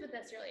didn't do this with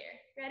us earlier.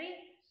 Ready?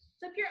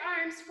 Flip your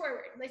arms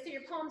forward, like so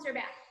your palms are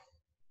back.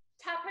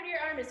 Top part of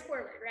your arm is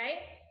forward, right?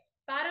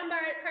 Bottom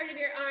part of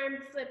your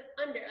arm flip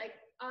under, like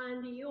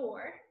onto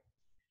your,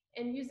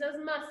 and use those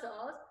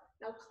muscles.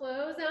 Now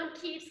close them,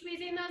 keep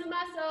squeezing those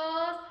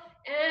muscles,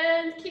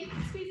 and keep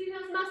squeezing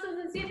those muscles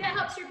and see if that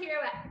helps your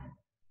pirouette.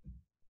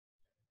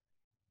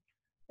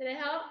 Did it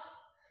help?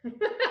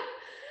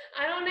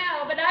 I don't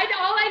know, but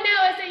all I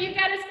know is that you've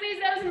got to squeeze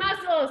those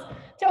muscles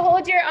to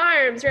hold your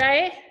arms,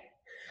 right?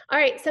 All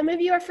right, some of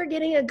you are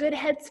forgetting a good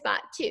head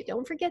spot too.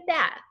 Don't forget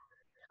that.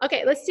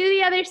 Okay, let's do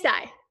the other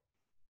side.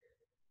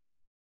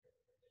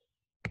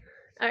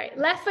 All right,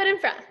 left foot in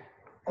front.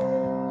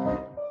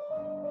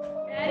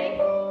 Ready?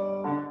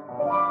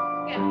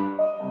 Go.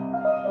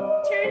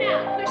 Turn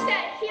out, push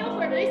that heel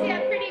forward. Let me see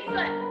that pretty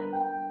foot.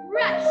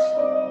 Rush.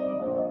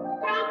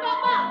 Ground ball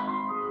ball.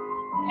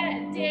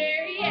 Good,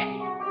 derriere.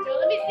 Don't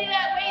let me see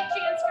that weight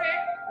transfer.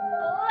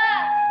 Pull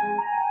up.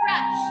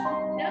 Rush.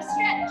 No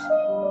stretch.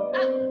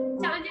 Up.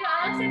 Tendu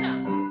à l'avant.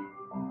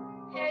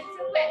 Heads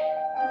away.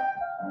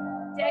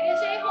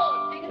 Dégagé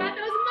hold. Think about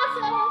those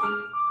muscles.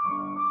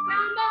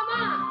 Ground ball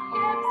ball.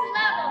 Hips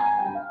level.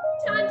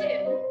 Tendu.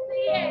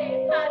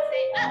 Plie.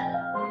 Passe up.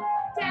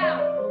 Down.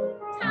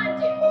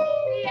 Tendu.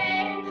 Plie.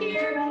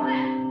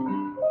 Pirouette.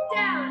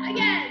 Down.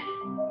 Again.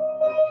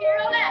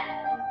 Pirouette.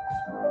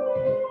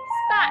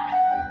 Spot.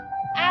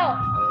 Out.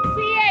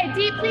 Plie.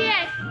 Deep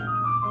plie.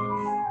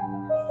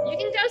 You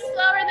can go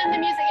slower than the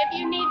music if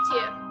you need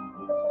to.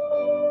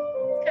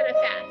 Kind of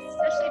fast,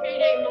 especially if you're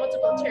doing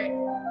multiple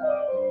turns.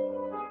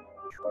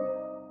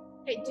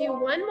 Okay, do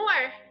one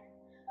more.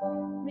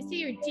 Let me see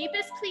your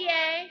deepest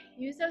plie.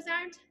 Use those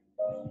arms.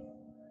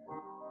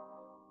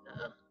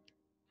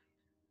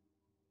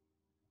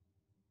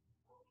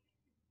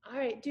 All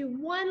right, do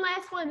one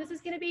last one. This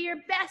is going to be your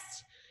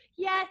best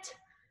yet.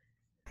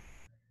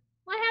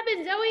 What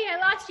happened, Zoe? I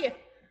lost you.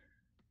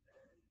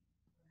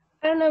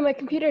 I don't know, my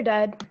computer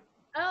died.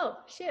 Oh,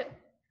 shoot.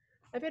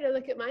 I better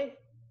look at my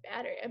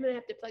battery. I'm going to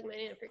have to plug mine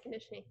in for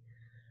conditioning.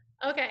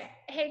 Okay,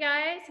 hey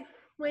guys,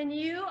 when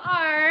you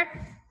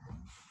are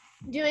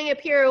doing a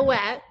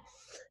pirouette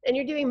and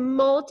you're doing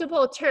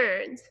multiple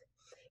turns,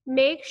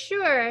 make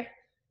sure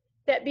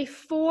that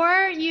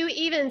before you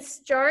even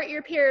start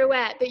your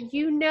pirouette that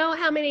you know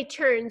how many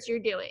turns you're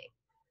doing.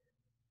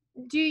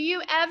 Do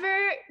you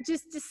ever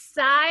just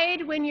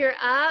decide when you're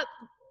up,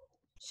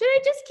 should I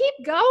just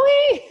keep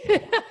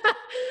going?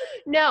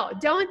 No,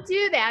 don't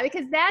do that,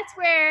 because that's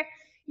where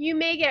you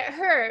may get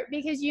hurt,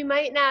 because you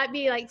might not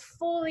be like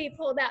fully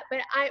pulled up. But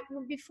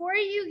before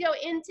you go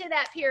into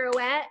that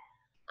pirouette,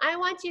 I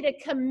want you to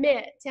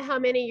commit to how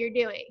many you're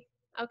doing,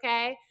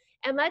 okay?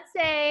 And let's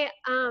say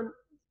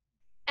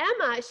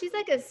Emma, she's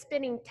like a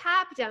spinning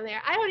top down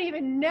there. I don't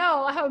even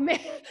know how many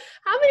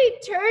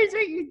turns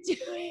are you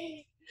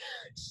doing?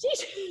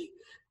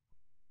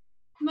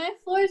 My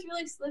floor is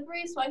really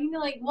slippery, so I can do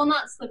like, well,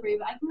 not slippery,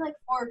 but I can do like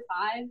 4 or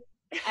 5.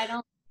 I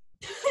don't.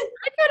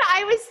 That's what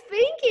I was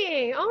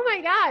thinking. Oh my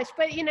gosh.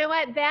 But you know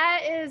what?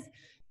 That is,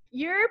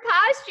 your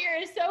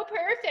posture is so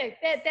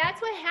perfect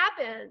that's what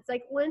happens.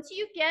 Like once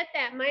you get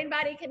that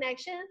mind-body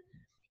connection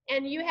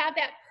and you have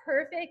that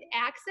perfect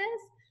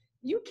axis,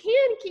 you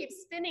can keep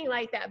spinning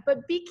like that,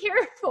 but be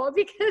careful,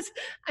 because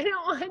I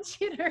don't want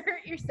you to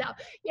hurt yourself.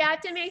 You have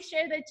to make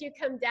sure that you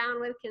come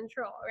down with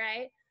control,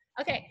 right?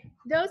 Okay,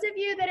 those of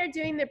you that are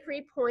doing the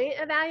pre-point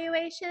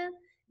evaluation,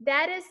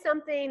 that is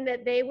something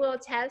that they will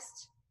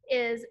test,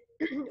 is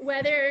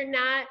whether or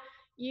not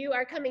you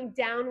are coming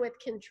down with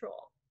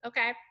control,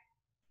 okay?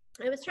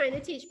 I was trying to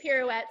teach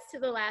pirouettes to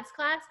the last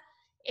class,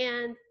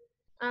 and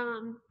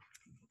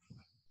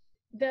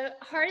the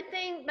hard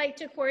thing like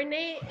to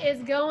coordinate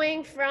is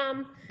going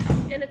from,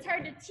 and it's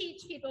hard to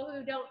teach people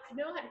who don't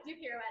know how to do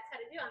pirouettes how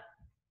to do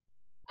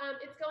them.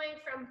 It's going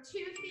from 2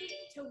 feet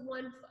to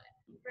 1 foot,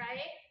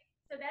 right?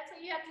 So that's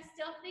what you have to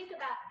still think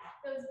about,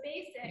 those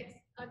basics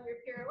of your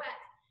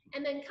pirouette.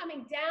 and then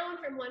coming down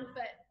from 1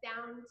 foot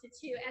down to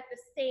 2 at the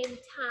same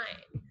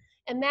time.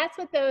 And that's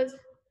what those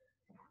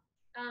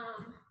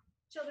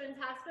Children's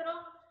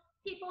Hospital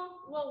people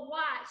will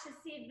watch to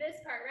see this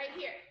part right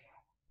here.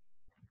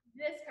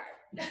 This part,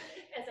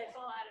 as I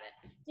fall out of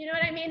it. Do you know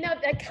what I mean?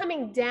 They're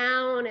coming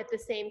down at the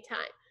same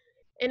time.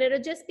 And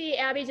it'll just be,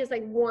 Abby, just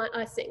like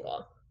a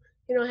single.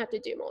 You don't have to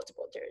do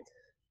multiple turns.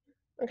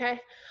 Okay?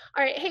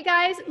 All right, hey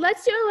guys,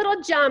 let's do a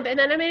little jump, and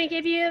then I'm gonna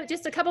give you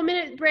just a couple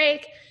minute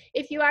break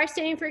if you are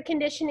staying for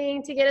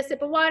conditioning to get a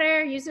sip of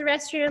water, use the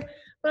restroom.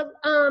 But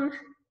I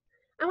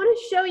wanna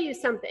show you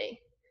something.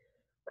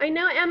 I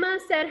know Emma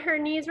said her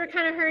knees were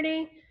kind of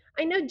hurting.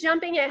 I know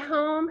jumping at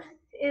home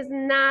is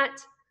not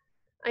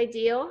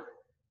ideal,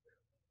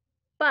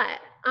 but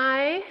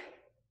I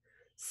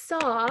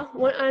saw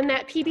one on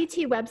that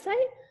PBT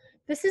website.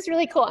 This is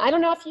really cool. I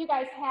don't know if you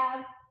guys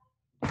have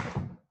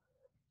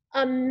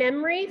a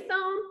memory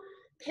foam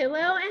pillow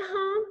at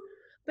home,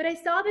 but I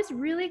saw this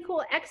really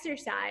cool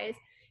exercise,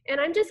 and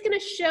I'm just gonna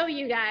show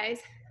you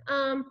guys.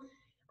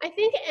 I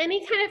think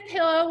any kind of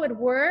pillow would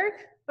work,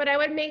 but I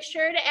would make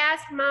sure to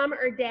ask mom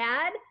or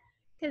dad,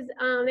 because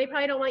they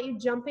probably don't want you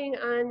jumping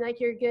on like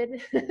your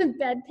good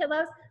bed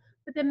pillows.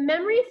 But the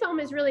memory foam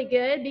is really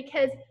good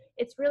because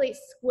it's really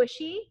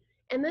squishy,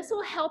 and this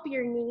will help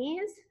your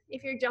knees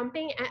if you're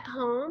jumping at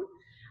home.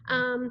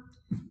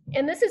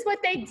 And this is what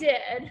they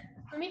did.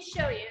 Let me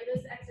show you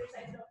this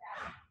exercise real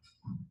fast.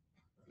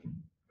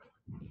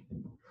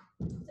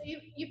 So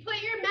you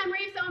put your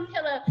memory foam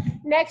pillow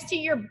next to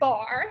your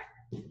bar.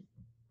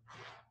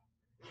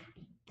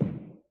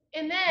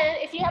 And then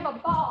if you have a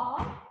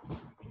ball,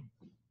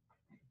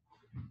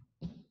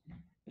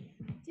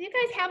 do you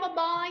guys have a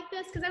ball like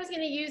this? Because I was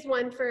going to use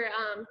one for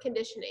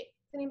conditioning.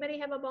 Does anybody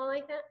have a ball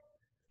like that?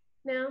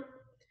 No?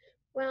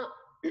 Well,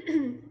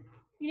 you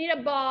need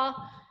a ball.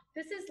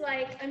 This is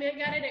like, I mean, I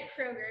got it at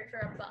Kroger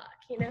for $1,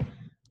 you know?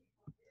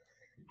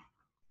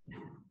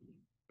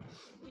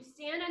 You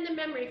stand on the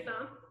memory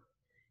foam,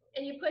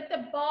 and you put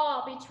the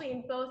ball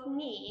between both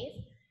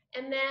knees,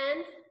 and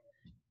then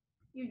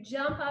you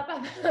jump up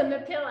on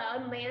the pillow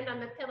and land on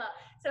the pillow.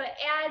 So it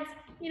adds,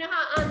 you know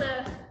how on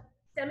the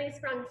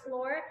semi-sprung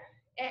floor,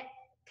 it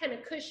kind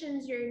of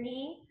cushions your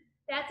knee?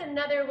 That's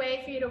another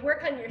way for you to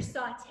work on your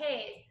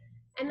sautés.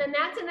 And then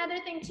that's another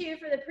thing too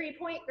for the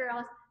pre-point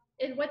girls,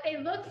 is what they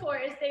look for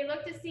is they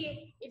look to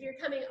see if you're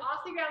coming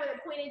off the ground with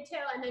a pointed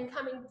toe and then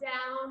coming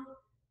down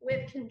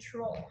with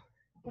control,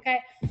 okay?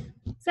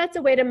 So that's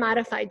a way to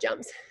modify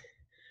jumps.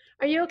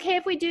 Are you okay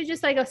if we do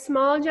just like a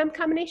small jump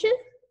combination?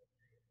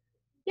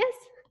 Yes?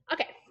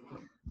 Okay.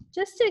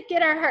 Just to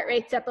get our heart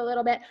rates up a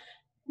little bit.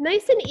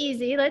 Nice and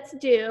easy, let's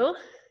do.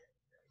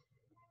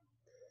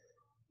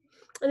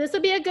 And this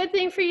will be a good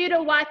thing for you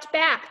to watch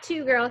back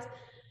too, girls,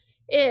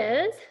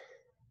 is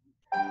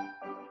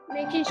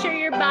making sure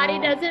your body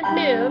doesn't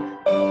move.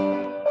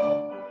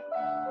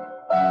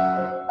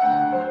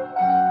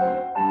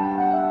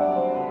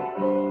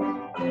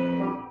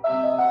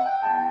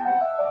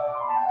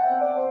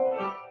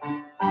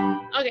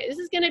 Okay, this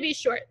is gonna be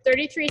short,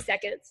 33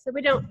 seconds, so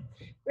we don't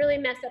really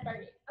mess up our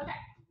knee. Okay.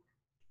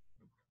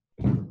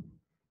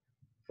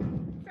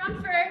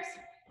 From first,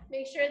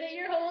 make sure that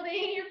you're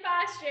holding your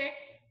posture.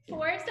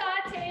 4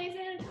 sautés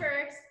in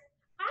first.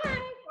 Hi,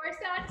 4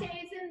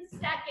 sautés in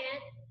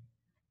second.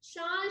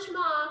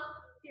 Changement,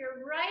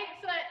 your right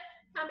foot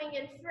coming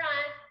in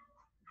front,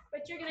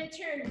 but you're gonna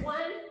turn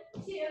 1,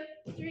 2,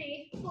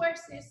 3, 4,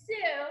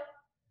 sous-sus,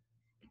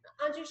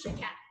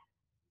 André-Chakat.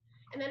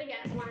 And then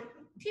again, 1,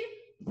 2,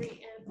 3,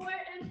 and 4,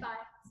 and 5,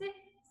 6,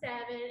 7,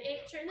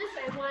 8. Turn this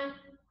way, 1,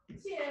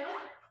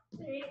 2,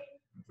 3,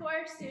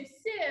 4,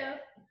 sous-sus,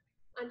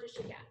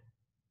 André-Chakat.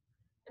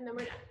 And then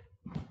we're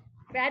done.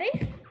 Ready?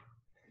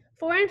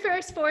 4 in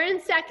first, 4 in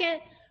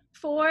second,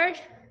 4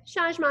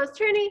 changements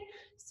turning,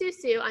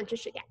 sous-sus,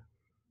 André-Chakat.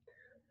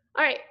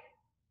 All right,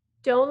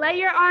 don't let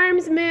your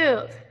arms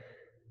move.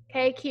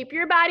 Okay, keep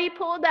your body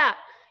pulled up.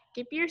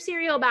 Keep your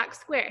cereal box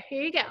square.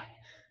 Here you go.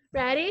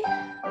 Ready? Go.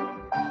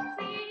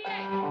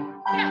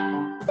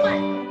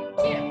 1,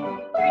 2, 3,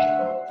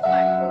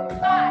 4,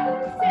 5,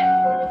 6,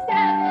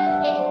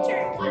 7, 8.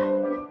 Turn 1,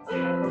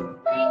 2,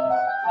 3,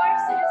 4,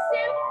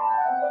 sous-sus,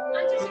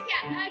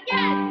 André-Chakat.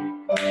 Again.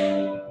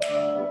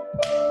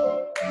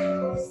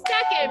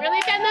 Second,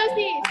 really bend those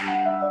knees.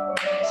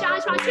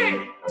 Changement turn.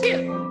 2,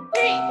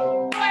 3,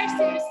 4,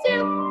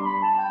 sous-sus,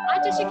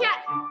 André-Chakat.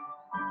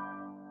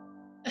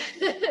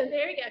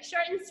 There we go,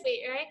 short and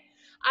sweet, right?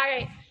 All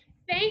right,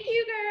 thank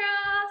you,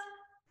 girls.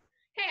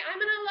 Hey, I'm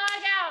gonna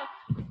log out.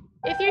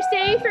 If you're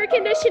staying for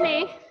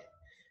conditioning,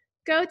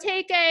 go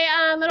take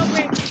a little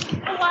break,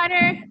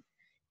 water,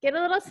 get a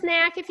little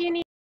snack if you need.